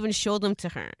then I even showed them to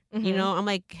her. I'm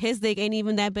like, his dick ain't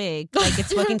even that big. Like,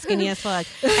 it's fucking skinny as fuck.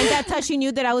 And that's how she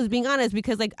knew that I was being honest,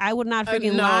 because, like, I would not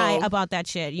freaking No. lie about that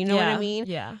shit. You know what I mean?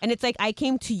 Yeah. And it's like, I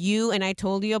came to you and I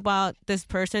told you about this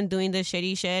person doing this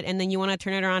shitty shit, and then you want to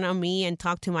turn it around on me and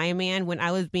talk to my man when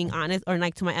I was being honest, or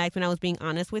like to my ex when I was being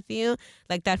honest with you.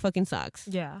 Like, that fucking sucks.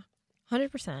 Yeah.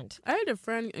 100%. I had a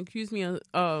friend accuse me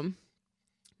of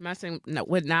messing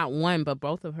with not one but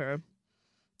both of her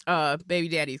baby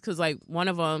daddies, because like one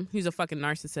of them, he's a fucking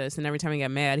narcissist, and every time he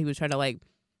got mad, he would try to like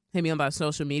hit me up about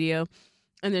social media.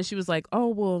 And then she was like, oh,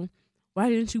 well, why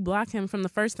didn't you block him from the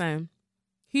first time?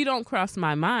 He don't cross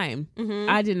my mind.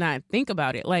 I did not think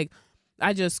about it. Like,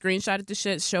 I just screenshotted the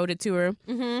shit, showed it to her,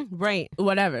 Right.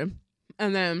 whatever.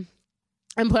 And then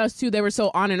And plus, too, they were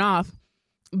so on and off.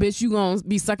 Bitch, you gonna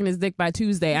be sucking his dick by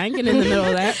Tuesday. I ain't getting in the middle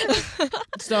of that.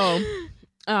 So,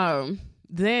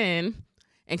 then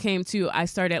it came to, I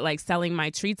started like selling my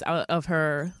treats out of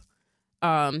her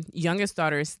youngest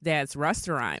daughter's dad's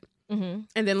restaurant. Mm-hmm.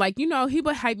 And then, like, you know, he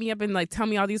would hype me up and like tell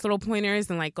me all these little pointers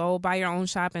and like, go buy your own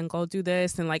shop and go do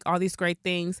this and like all these great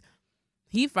things.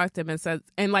 He fucked him and said,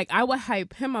 and like I would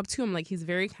hype him up too. I'm like, he's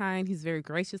very kind, he's very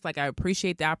gracious. Like, I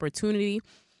appreciate the opportunity,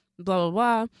 blah, blah,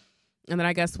 blah. And then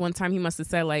I guess one time he must have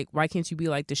said, like, why can't you be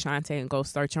like Deshante and go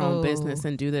start your own business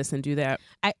and do this and do that?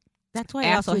 That's why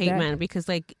I also hate men, because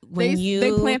like when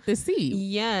they plant the seed.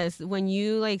 Yes, when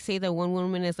you like say that one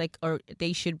woman is like, or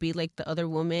they should be like the other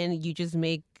woman, you just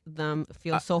make them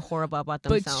feel so horrible about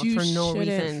themselves for no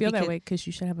reason. Feel that way because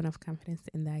you should have enough confidence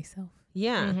in thyself.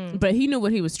 Yeah, Mm-hmm. But he knew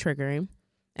what he was triggering,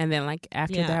 and then like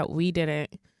after that we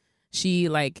didn't. She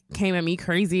like came at me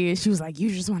crazy. She was like, "You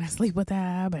just want to sleep with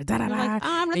her, but da da da." like, I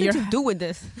have nothing to do with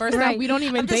this. First off, we don't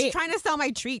even I'm date. just trying to sell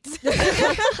my treats.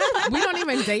 We don't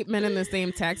even date men in the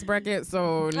same tax bracket,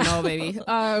 so no, baby.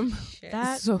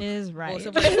 That So- is right.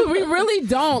 We really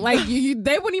don't. Like, they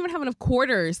wouldn't even have enough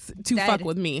quarters to fuck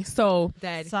with me. So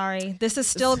Dead. Sorry, this is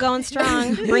still going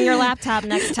strong. Bring your laptop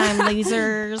next time,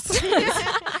 losers.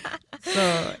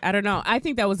 So I don't know. I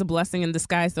think that was a blessing in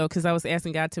disguise, though, because I was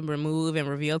asking God to remove and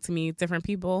reveal to me different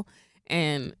people,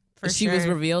 and she was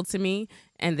revealed to me.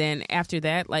 And then after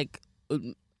that, like,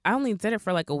 I only did it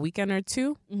for like a weekend or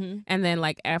two, and then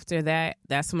like after that,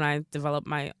 that's when I developed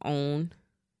my own,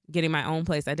 getting my own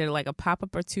place. I did like a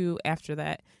pop-up or two after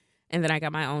that, and then I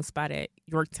got my own spot at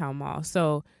Yorktown Mall.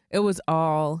 So it was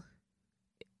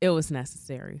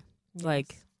necessary,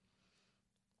 like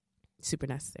super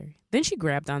necessary. Then she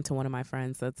grabbed onto one of my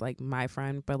friends that's like my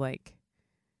friend, but like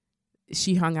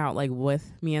she hung out like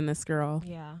with me and this girl,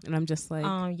 Yeah. and I'm just like,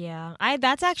 Yeah.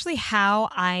 That's actually how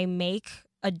I make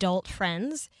adult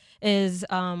friends. Is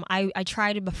I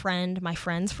try to befriend my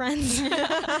friends' friends.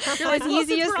 It's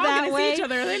easiest that way. each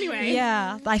other anyway.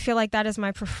 Yeah, I feel like that is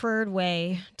my preferred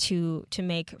way to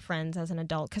make friends as an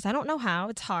adult, because I don't know how.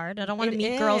 It's hard. I don't want to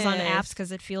meet girls on apps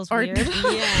because it feels weird.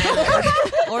 Yeah,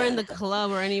 or in the club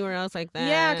or anywhere else like that.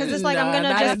 Yeah, because it's like I'm gonna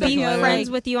not just at the be club.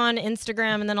 friends with you on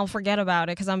Instagram and then I'll forget about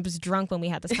it because I'm just drunk when we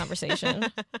had this conversation.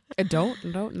 Don't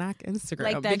knock Instagram.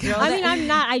 Like that because- girl I mean, I'm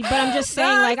not. But I'm just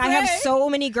saying, like, I have so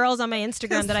many girls on my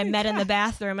Instagram that I met in the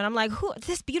bathroom, and I'm like, who?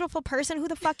 This beautiful person? Who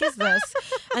the fuck is this?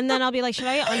 And then I'll be like, should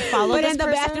I unfollow But this in the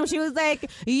person? bathroom, she was like,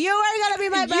 "You are gonna be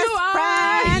my best You are.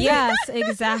 friend." Yes,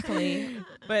 exactly.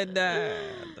 But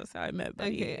that's how I met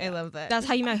Buddy. Okay, I love that. That's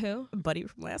how you met who? Buddy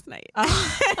from last night.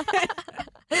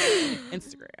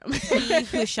 Instagram.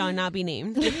 He who shall not be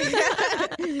named.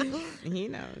 He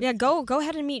knows. Yeah, go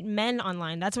ahead and meet men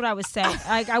online. That's what I was saying.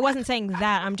 I wasn't saying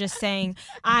that. I'm just saying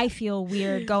I feel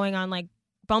weird going on like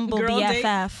Bumble Girl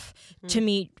BFF to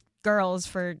meet girls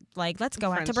for like, let's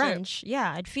go out to Friendship. brunch.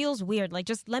 Yeah, it feels weird. Like,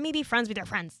 just let me be friends with your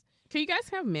friends. Can you guys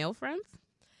have male friends?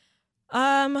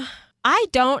 I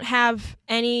don't have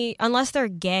any, unless they're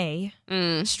gay,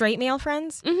 straight male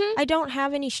friends. Mm-hmm. I don't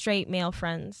have any straight male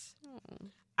friends.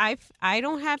 I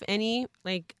don't have any,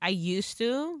 like, I used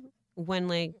to when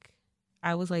like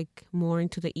I was like more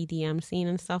into the EDM scene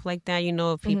and stuff like that, you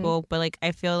know, of people, but like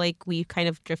I feel like we kind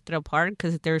of drifted apart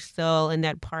because they're still in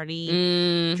that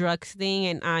party drugs thing,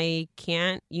 and I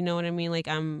can't, you know what I mean? Like,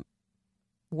 I'm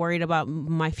worried about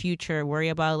my future, worry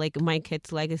about like my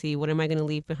kids' legacy. What am I going to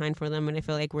leave behind for them? And I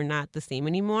feel like we're not the same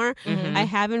anymore. I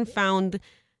haven't found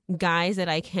guys that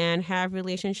I can have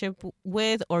relationship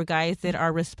with, or guys that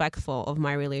are respectful of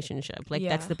my relationship. Like,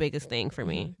 that's the biggest thing for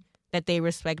me. That they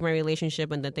respect my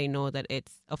relationship and that they know that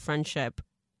it's a friendship,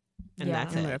 and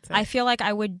that's it. I feel like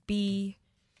I would be,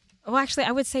 well, actually,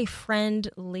 I would say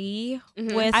friendly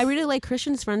with. I really like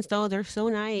Christian's friends though. They're so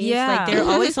nice. Yeah. Like, they're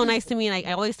always so nice to me. Like,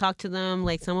 I always talk to them.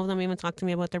 Like, some of them even talk to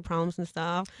me about their problems and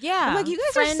stuff. Yeah, I'm like, you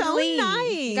guys are so friendly.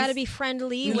 nice. You got to be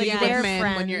friendly with Yeah. their With men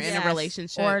friends when you're in a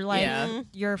relationship. or like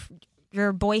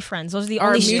your boyfriends. Those are the Or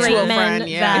only mutual straight men friend,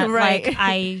 yeah. that Right. like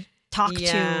I talk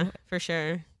Yeah, to. for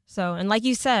sure. So, and like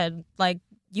you said, like,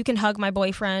 you can hug my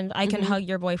boyfriend, I can hug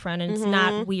your boyfriend, and it's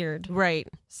not weird. Right.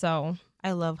 So,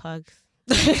 I love hugs.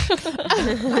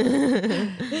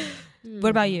 what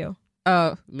about you?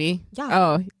 Oh, me? Yeah.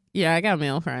 Oh, yeah, I got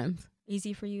male friends.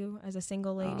 Easy for you as a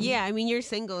single lady? Yeah, I mean, you're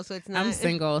single, so it's not. I'm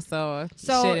single, so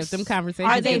So, shit, if them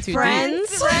conversations Are they get too friends?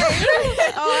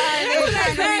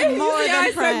 Oh, more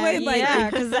than friends. Yeah,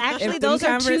 because actually If them those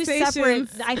are two separate.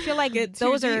 conversations I feel like get too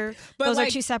those deep. are But, those are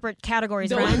like, two separate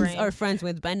categories. in my Friends brain. or friends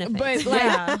with benefits. But like,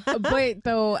 Yeah. but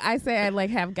though I say I like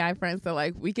have guy friends, so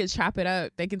like we could chop it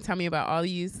up. They can tell me about all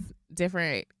these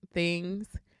different things,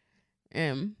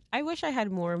 I wish I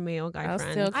had more male guy I'll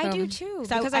friends. still I do come. too.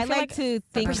 So Because I I feel like to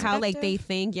think how like they perspective.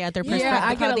 think. Yeah, their Yeah, perspective.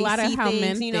 I get how a they lot of see how men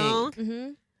things, you know. Mm-hmm.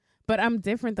 But I'm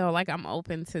different though. Like I'm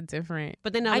open to different.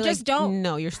 But then I I'm just like, don't-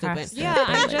 No, you're stupid. Has to. Yeah,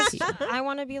 I I like just people. I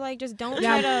want to be like, just don't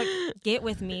Yeah. try to get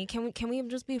with me. Can we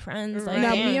just be friends? Like, Now,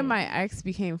 Right. me and my ex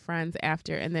became friends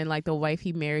after, and then like the wife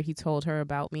he married, he told her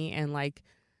about me, and like,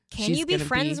 can she's you be gonna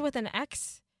friends with an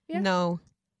ex? Yeah. No,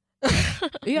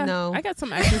 yeah, No. I got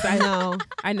some exes no.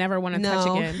 I never want to No.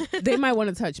 touch again. They might want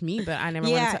to touch me, but I never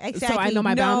Yeah, want to. exactly. So I know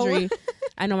my No. boundary.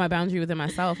 I know my boundary within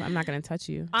myself. I'm not going to touch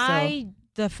you.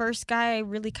 The first guy I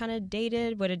really kind of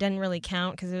dated, but it didn't really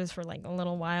count because it was for like a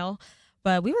little while.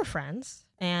 But we were friends,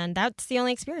 and that's the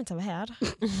only experience I've had.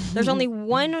 There's only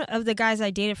one of the guys I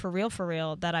dated for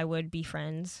real that I would be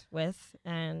friends with,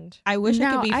 and I wish I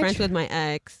Now, could be I friends tr- with my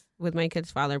ex, with my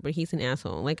kid's father, but he's an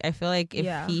asshole. Like I feel like if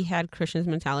Yeah. he had Christian's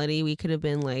mentality, we could have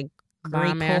been like great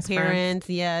Bomb-ass co-parents.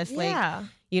 Yes, like yeah,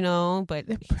 you know. But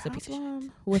The he's a piece of shit.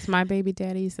 problem with my baby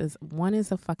daddies is one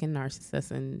is a fucking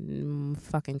narcissist and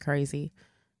fucking crazy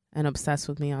and obsessed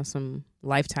with me on some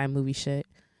Lifetime movie shit.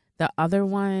 The other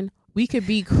one, we could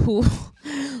be cool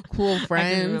I can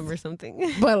friends, remember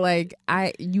something. but like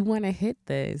you want to hit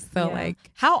this. So Yeah. like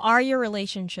how are your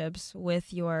relationships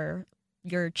with your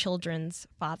children's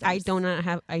fathers? I do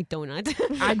not. I do not.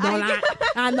 I do not.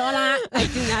 I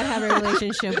do not have a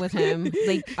relationship with him.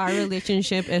 Like our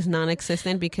relationship is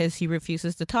non-existent because he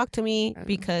refuses to talk to me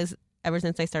because ever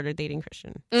since I started dating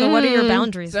Christian. So what are your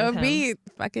boundaries So with him? be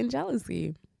fucking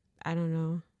jealousy. I don't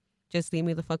know. Just leave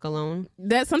me the fuck alone.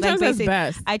 That sometimes that's basic-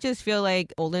 best. I just feel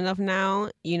like old enough now,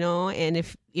 you know, and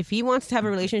if he wants to have a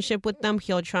relationship with them,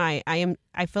 he'll try.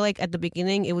 I feel like at the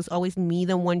beginning it was always me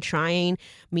the one trying,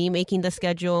 me making the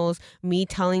schedules, me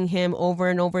telling him over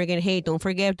and over again, hey, don't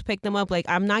forget to pick them up. Like,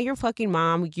 I'm not your fucking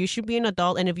mom. You should be an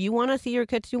adult, and if you want to see your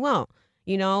kids, you will.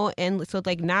 You know, and so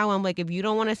like now I'm like, if you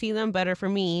don't want to see them, better for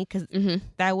me, because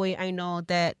that way I know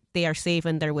that they are safe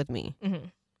and they're with me. Mm-hmm.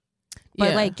 But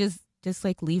Yeah. like just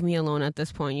like leave me alone at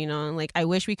this point, you know. And like I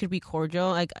wish we could be cordial.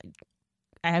 Like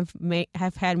I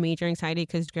have had major anxiety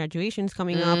because graduation's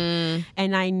coming up,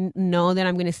 and I know that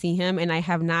I'm going to see him, and I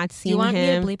have not Do seen you want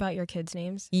him. me to bleep out your kids'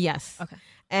 names? Yes. Okay.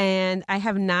 And I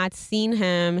have not seen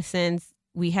him since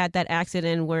we had that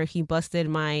accident where he busted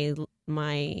my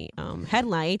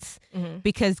headlights Mm-hmm.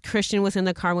 because Christian was in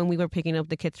the car when we were picking up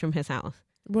the kids from his house.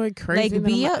 Boy, crazy.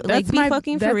 Like be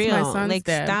fucking for that's real. My son's Like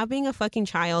dad. stop being a fucking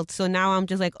child. So now I'm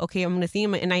just like, okay, I'm gonna see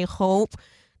him, and I hope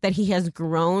that he has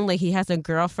grown. Like he has a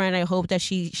girlfriend. I hope that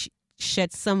she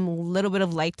sheds some little bit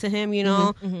of light to him, you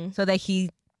know, Mm-hmm. so that he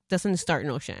doesn't start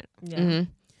no shit. Yeah.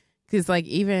 Because like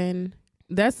even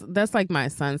that's like my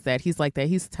son's dad. He's like that.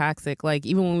 He's toxic. Like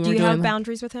even when we Do were you doing have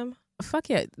boundaries with him?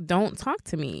 fuck it, don't talk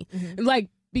to me. Mhm. Like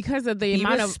because of the Be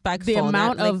amount respectful,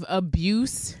 of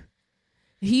abuse.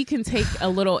 He can take a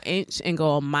little inch and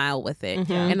go a mile with it. Mhm.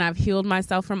 And I've healed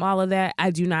myself from all of that. I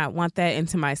do not want that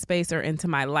into my space or into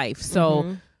my life. So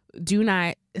Mhm. do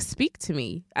not speak to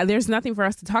me. There's nothing for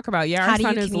us to talk about. Yeah, How our do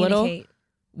son you is little. communicate?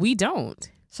 We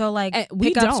don't. So like We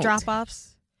pickups, don't.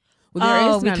 drop-offs. Well,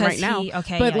 there is none because right now.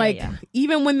 Okay, But yeah, like yeah.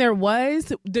 even when there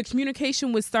was, the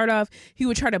communication would start off, he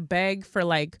would try to beg for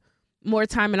like more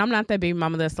time. And I'm not that baby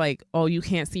mama that's like, oh, you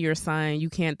can't see your son, you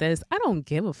can't this. I don't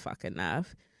give a fuck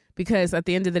enough. Because at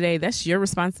the end of the day, that's your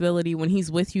responsibility when he's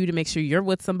with you to make sure you're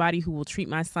with somebody who will treat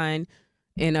my son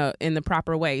in the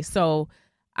proper way. So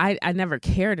I never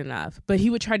cared enough. But he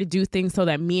would try to do things so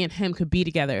that me and him could be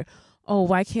together. Oh,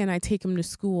 why can't I take him to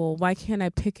school? Why can't I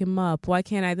pick him up? Why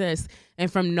can't I this?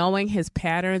 And from knowing his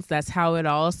patterns, that's how it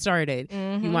all started.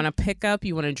 Mm-hmm. You want to pick up,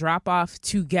 you want to drop off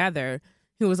together.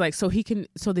 He was like, so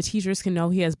the teachers can know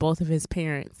he has both of his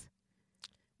parents.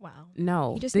 Wow.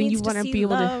 No. He just then needs you to want see be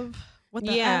able to love. What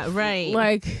the Yeah, F? right.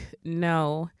 like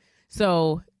no.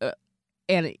 So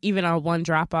and even on one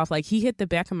drop off, like he hit the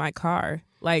back of my car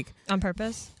like On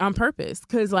purpose? on purpose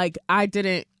because like I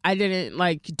didn't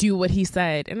like do what he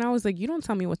said, and I was like, you don't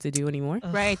tell me what to do anymore.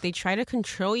 Ugh. Right. They try to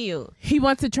control you. He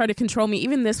wants to try to control me.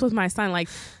 Even this with my son, like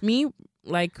me,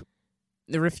 like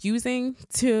refusing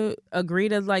to agree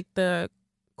to like the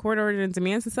court order and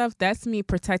demands and stuff. That's me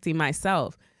protecting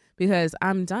myself because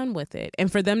I'm done with it.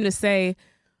 And for them to say,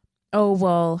 oh,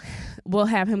 well, we'll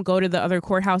have him go to the other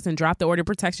courthouse and drop the order of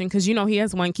protection because, you know, he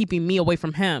has one keeping me away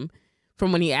from him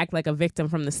from when he acted like a victim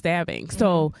from the stabbing.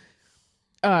 So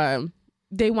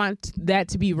they want that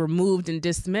to be removed and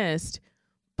dismissed.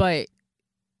 But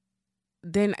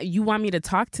then you want me to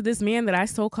talk to this man that I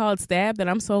so-called stabbed, that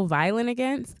I'm so violent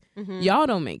against? Mhm. Y'all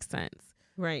don't make sense.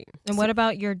 Right. And what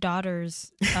about your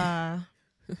daughter's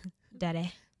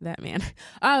daddy? That man.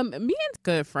 Me and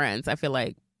good friends, I feel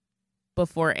like.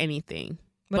 before anything.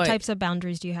 What But- types of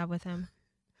boundaries do you have with him?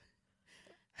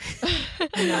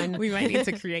 None. We might need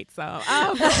to create some.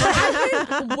 I'm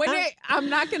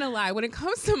not gonna lie. When it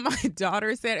comes to my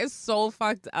daughter's dad, it's so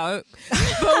fucked up.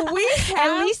 But we At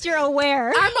have. least you're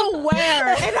aware. I'm aware,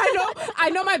 and I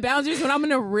know my boundaries when I'm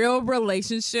in a real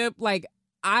relationship. Like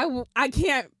I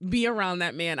can't be around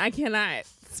that man. I cannot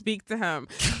speak to him.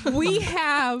 We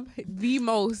have the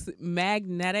most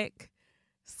magnetic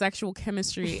sexual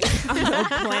chemistry on the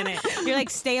planet. You're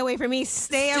like, stay away from me.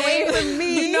 Stay away from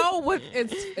me. You know what?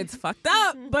 It's fucked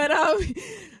up. But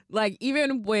like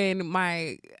even when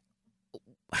my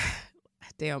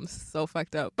damn, so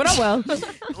fucked up. But oh well.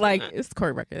 Like it's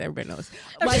Corey record. Everybody knows.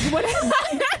 Like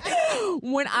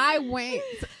when I went,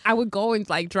 I would go and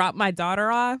like drop my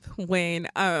daughter off when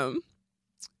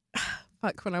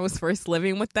when I was first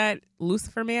living with that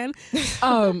Lucifer man.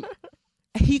 I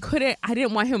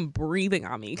didn't want him breathing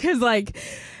on me because like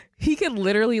he could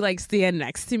literally like stand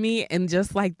next to me and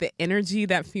just like the energy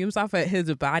that fumes off of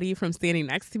his body from standing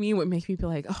next to me would make me be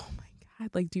like, oh my God,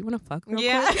 like, do you want to fuck real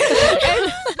Yeah.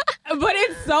 quick? But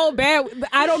it's so bad.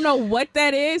 I don't know what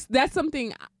that is. That's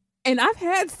something, and I've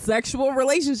had sexual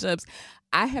relationships.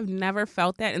 I have never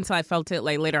felt that until I felt it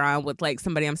like later on with like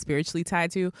somebody I'm spiritually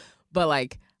tied to. But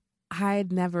like,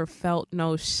 I'd never felt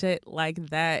no shit like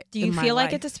that. Do you in my feel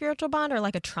like life. it's a spiritual bond or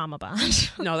like a trauma bond?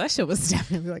 No, that shit was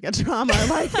definitely like a trauma,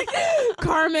 like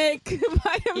karmic.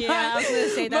 Yeah, I was gonna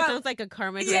say that But- sounds like a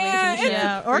karmic Yeah, relationship.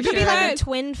 Yeah, or it for could be like a sure.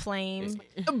 twin flame.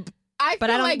 I But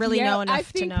feel I don't like, really yeah, know enough I to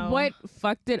think know. what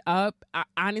fucked it up,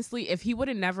 honestly, if he would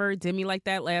have never did me like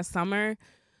that last summer,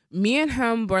 me and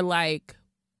him were like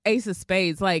ace of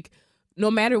spades. Like,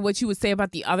 no matter what you would say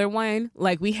about the other one,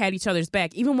 like we had each other's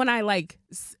back. Even when I like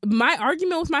my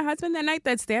argument with my husband that night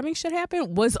that stabbing shit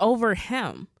happened was over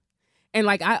him. And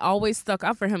like I always stuck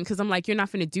up for him because I'm like, you're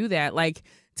not gonna do that. Like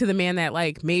to the man that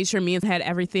like made sure me and had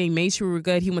everything, made sure we were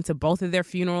good. He went to both of their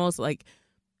funerals. Like,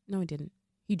 no, he didn't.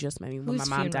 He just met me when Whose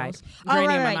my mom funerals? died. Oh, Granny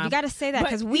right, and my right. mom. You got to say that But-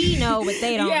 because we know, but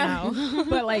they don't Yeah. know.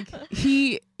 But like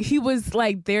he was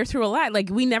like there through a lot. Like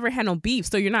we never had no beef,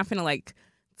 so you're not gonna like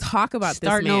talk about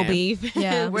Start this no man. beef.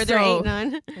 Yeah. Where there So- ain't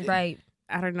none. Right.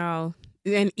 I don't know.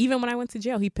 And even when I went to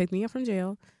jail, he picked me up from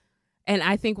jail. And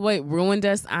I think what ruined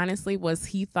us, honestly, was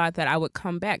he thought that I would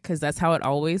come back because that's how it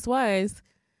always was.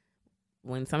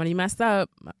 When somebody messed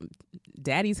up,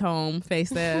 daddy's home,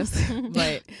 face this.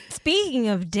 But Speaking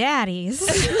of daddies,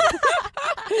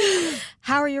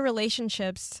 how are your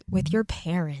relationships with your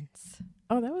parents?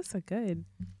 oh, that was so good.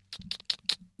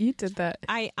 You did that.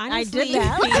 I I honestly did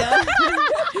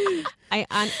that.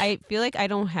 I feel like I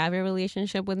don't have a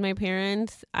relationship with my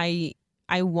parents. I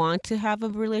want to have a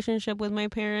relationship with my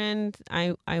parents.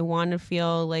 I want to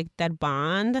feel like that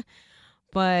bond,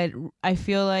 but I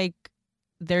feel like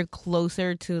they're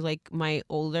closer to like my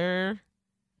older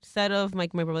set of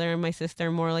like my brother and my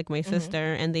sister, more like my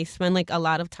sister, and they spend like a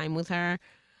lot of time with her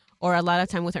or a lot of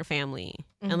time with her family.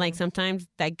 And like sometimes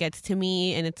that gets to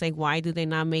me and it's like, why do they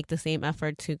not make the same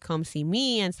effort to come see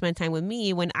me and spend time with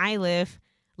me when I live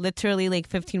literally like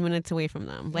 15 minutes away from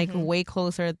them, like way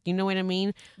closer, you know what I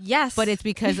mean? Yes. But it's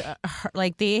because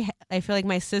like I feel like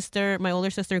my older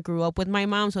sister grew up with my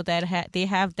mom, so that they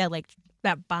have that like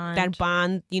that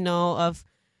bond. you know, of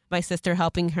my sister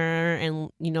helping her and,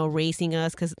 you know, raising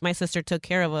us because my sister took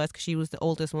care of us because she was the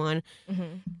oldest one.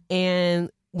 And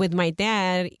with my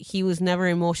dad, he was never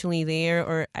emotionally there,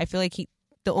 or I feel like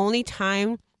the only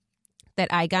time that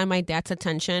I got my dad's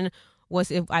attention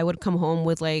was if I would come home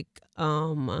with like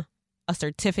a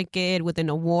certificate with an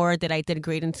award that I did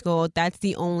great in school. That's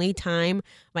the only time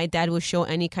my dad would show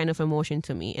any kind of emotion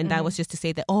to me. And that was just to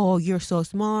say that, oh, you're so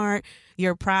smart,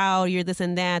 you're proud, you're this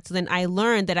and that. So then I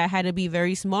learned that I had to be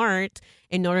very smart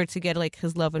in order to get like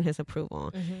his love and his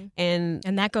approval. And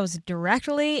And that goes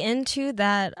directly into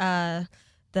that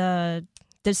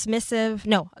the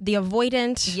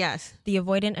avoidant yes. the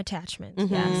avoidant attachment.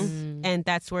 Mhm. Yes. And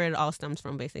that's where it all stems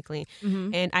from, basically.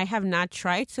 And I have not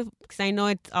tried to, because I know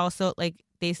it's also like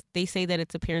they say that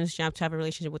it's a parent's job to have a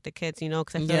relationship with the kids, you know,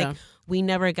 because I feel like we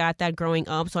never got that growing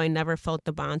up, so I never felt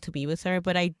the bond to be with her.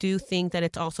 But I do think that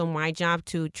it's also my job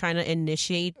to try to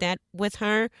initiate that with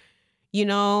her, you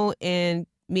know, and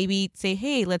maybe say,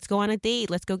 hey, let's go on a date,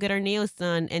 let's go get our nails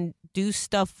done, and do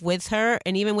stuff with her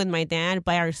and even with my dad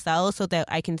by ourselves so that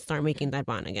I can start making that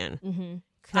bond again.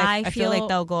 'Cause I feel like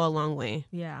that'll go a long way.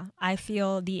 Yeah, I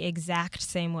feel the exact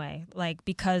same way. Like,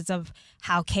 because of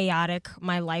how chaotic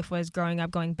my life was growing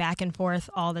up, going back and forth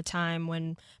all the time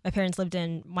when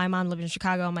my mom lived in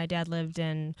Chicago, my dad lived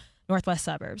in northwest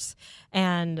suburbs.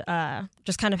 And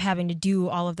just kind of having to do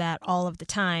all of that all of the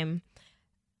time.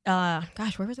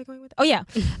 gosh, where was I going with? Oh yeah,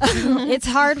 it's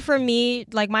hard for me.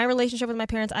 Like my relationship with my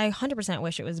parents, I 100%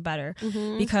 wish it was better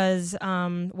because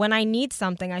when I need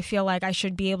something, I feel like I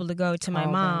should be able to go to my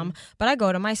mom, but I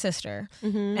go to my sister,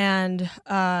 and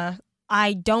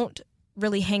I don't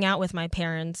really hang out with my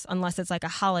parents unless it's like a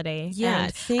holiday. Yeah,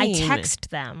 and same. I text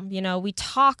them. You know, we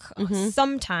talk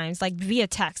sometimes, like via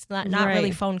text, not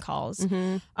really phone calls.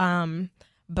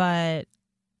 But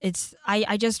it's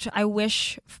I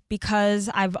wish, because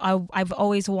I've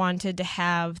always wanted to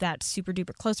have that super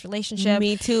duper close relationship.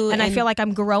 Me too. And I feel like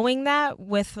I'm growing that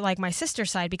with like my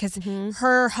sister's side, because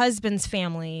her husband's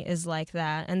family is like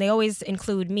that, and they always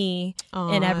include me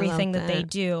in everything that they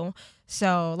do.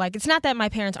 So like, it's not that my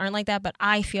parents aren't like that, but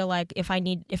I feel like if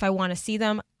I want to see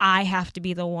them, I have to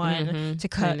be the one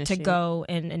to go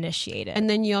and initiate it. And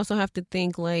then you also have to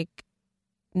think like,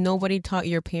 nobody taught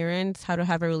your parents how to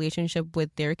have a relationship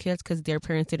with their kids because their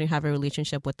parents didn't have a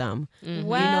relationship with them.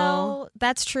 Well,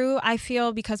 that's true. I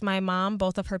feel because my mom,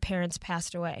 both of her parents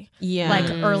passed away. Yeah. Like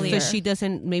earlier. So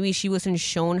maybe she wasn't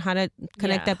shown how to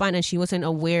connect that bond, and she wasn't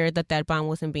aware that bond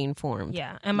wasn't being formed.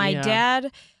 Yeah. And my dad,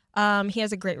 he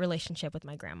has a great relationship with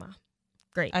my grandma.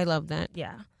 Great. I love that.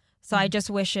 Yeah. So I just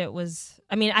wish it was,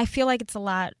 I feel like it's a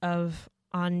lot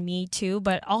on me too,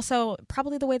 but also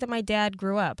probably the way that my dad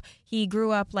grew up. He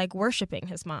grew up like worshiping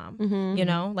his mom, you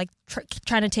know, like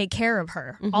trying to take care of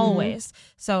her always.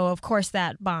 So of course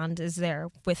that bond is there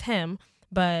with him,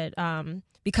 but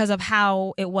because of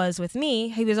how it was with me,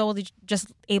 he was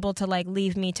just able to like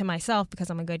leave me to myself because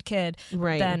I'm a good kid.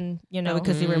 Right. Then, you know,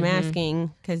 because you were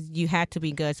masking, because you had to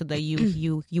be good so that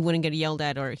you wouldn't get yelled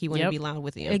at, or he wouldn't be loud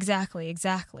with you. Exactly.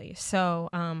 So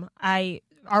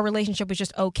our relationship was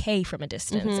just okay from a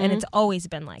distance, and it's always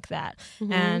been like that.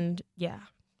 And yeah,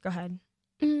 go ahead.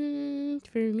 For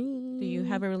me, do you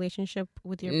have a relationship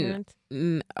with your parents?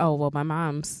 Oh, well, my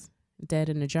mom's dead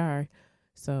in a jar,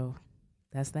 so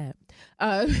that's that.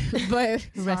 But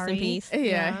rest in peace.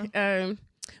 Yeah.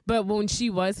 But when she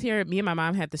was here, me and my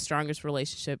mom had the strongest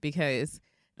relationship because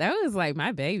that was like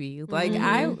my baby. Like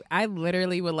I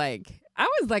literally would like. I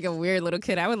was like a weird little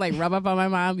kid. I would like rub up on my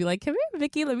mom and be like, "Come here,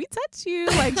 Vicky, let me touch you."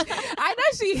 Like, I know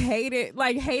she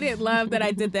hated love that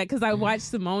I did that, because I watched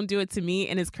Simone do it to me,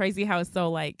 and it's crazy how it's so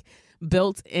like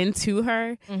built into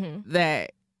her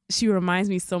that she reminds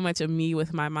me so much of me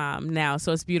with my mom now.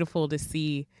 So it's beautiful to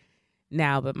see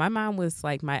now. But my mom was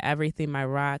like my everything, my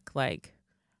rock. Like,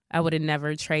 I would have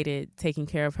never traded taking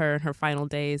care of her in her final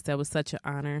days. That was such an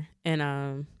honor.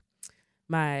 And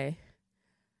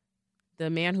the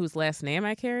man whose last name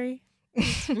I carry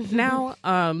now,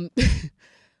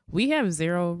 we have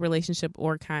zero relationship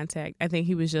or contact. I think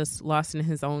he was just lost in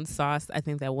his own sauce. I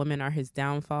think that women are his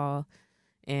downfall,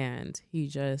 and he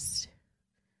just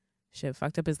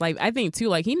fucked up his life. I think too,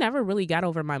 like, he never really got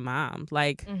over my mom.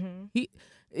 Like he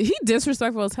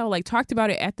disrespectful as hell. Like, talked about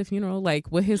it at the funeral,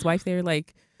 like with his wife there.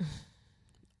 Like,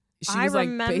 she was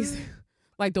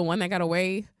like the one that got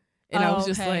away. And I was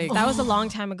just like... That was a long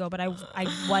time ago, but I was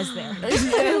there.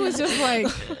 It was just like...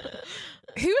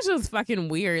 He was just fucking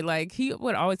weird. Like, he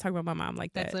would always talk about my mom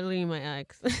like that. That's literally my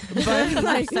ex. But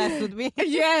like, obsessed with me.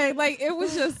 Yeah, like, it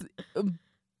was just...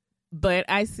 But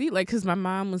I see, like, because my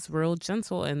mom was real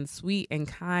gentle and sweet and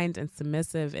kind and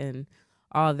submissive and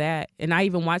all that. And I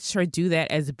even watched her do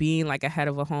that as being, like, a head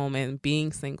of a home and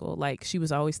being single. Like, she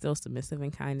was always still submissive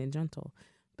and kind and gentle.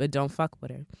 But don't fuck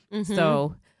with her.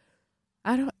 So...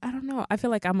 I don't know. I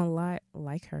feel like I'm a lot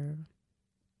like her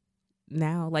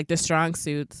now. Like the strong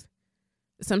suits.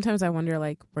 Sometimes I wonder,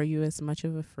 like, were you as much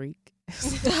of a freak?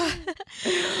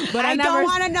 But I don't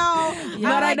want to know.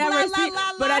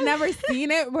 But I never seen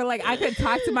it where like I could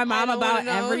talk to my mom about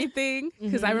everything.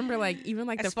 Because I remember like even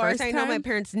like as the first time. As far as I know, my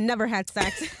parents never had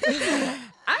sex.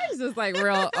 I was just like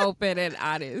real open and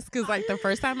honest. Because like the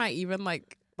first time I even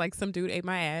like some dude ate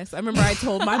my ass. I remember I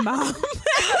told my mom.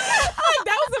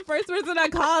 That was the first person I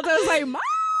called. I was like, "Mom!"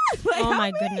 Like, oh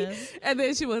my goodness. And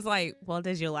then she was like, "Well,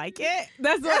 did you like it?"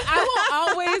 That's what I will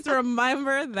always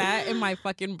remember that in my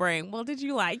fucking brain. Well, did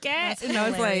you like it? That's and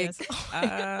hilarious.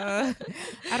 I was like,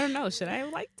 I don't know. Should I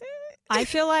have liked it? I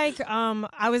feel like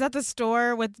I was at the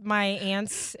store with my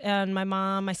aunts and my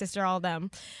mom, my sister, all of them.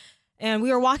 And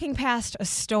we were walking past a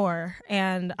store,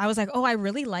 and I was like, "Oh, I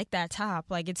really like that top.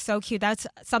 Like, it's so cute. That's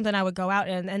something I would go out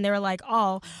in." And they were like,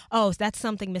 "Oh, that's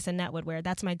something Miss Annette would wear.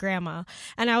 That's my grandma."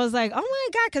 And I was like, "Oh my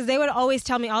God," because they would always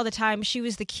tell me all the time she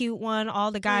was the cute one.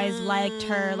 All the guys liked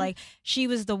her. Like, she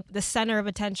was the center of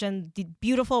attention. The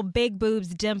beautiful big boobs,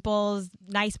 dimples,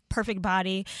 nice, perfect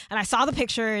body. And I saw the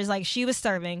pictures. Like, she was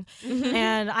serving.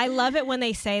 And I love it when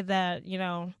they say that, you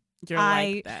know, You're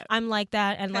like that. I'm like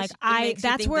that, and like makes you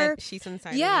that's think where that she's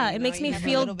inside yeah, of you, it makes you me have a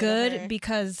feel little bit of good her.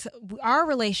 because our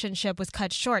relationship was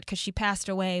cut short because she passed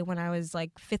away when I was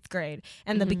like 5th grade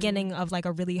and the beginning of like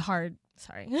a really hard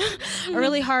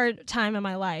time in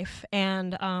my life.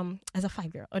 And as a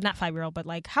 5-year-old, not 5-year-old, but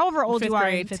like however old you are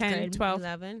in 5th 10, grade, 12.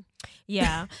 11.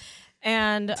 yeah.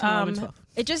 And 12.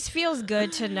 it just feels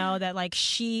good to know that like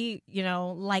she, you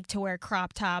know, liked to wear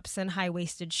crop tops and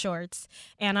high-waisted shorts,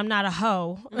 and I'm not a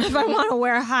hoe if I want to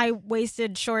wear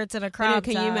high-waisted shorts and a crop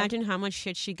Can top. you imagine how much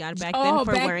shit she got back Oh, then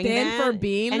for back wearing then that? for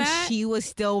being and that? she was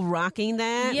still rocking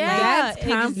that? Yeah, That's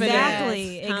confidence.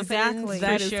 exactly, Confidence exactly. for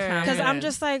That is sure. confidence. Because I'm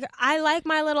just like, I like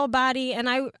my little body, and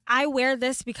I wear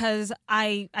this because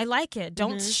I like it.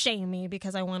 Don't shame me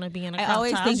because I want to be in a crop I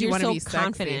always top. think You you're wanna so be sexy.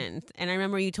 confident. And I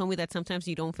remember you told me that sometimes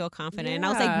you don't feel confident. And I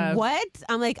was Yeah. like, what?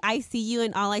 I'm like, I see you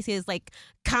and all I see is like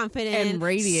confident And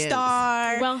radiance.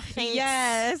 star. Well, thanks.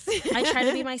 Yes. I try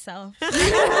to be myself.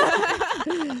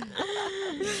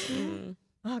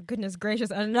 Oh, goodness gracious.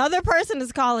 Another person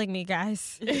is calling me,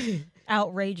 guys.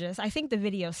 Outrageous. I think the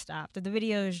video stopped. The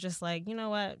video is just like, you know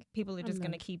what? People are just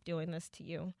going to keep doing this to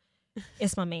you.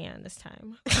 It's my man this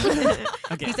time.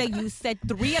 Okay. He's like, you said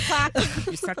 3 o'clock.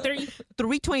 You said 3.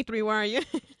 3:23, where are you?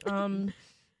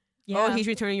 Yeah. Oh, he's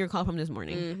returning your call from this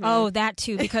morning. Oh, that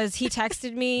too, because he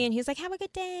texted me and he's like, have a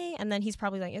good day. And then he's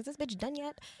probably like, is this bitch done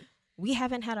yet? We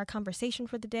haven't had our conversation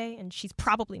for the day, and she's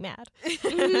probably mad.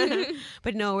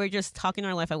 But no, we're just talking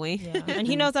our life away. Yeah. And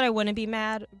he knows that I wouldn't be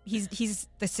mad. He's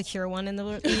the secure one in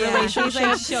the Yeah, relationship. she's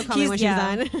like, she'll call me when she's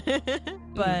done.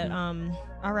 But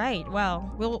all right.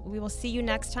 Well, we will see you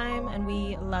next time, and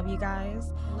we love you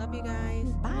guys. Love you guys.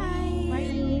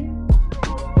 Bye.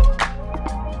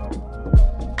 Bye.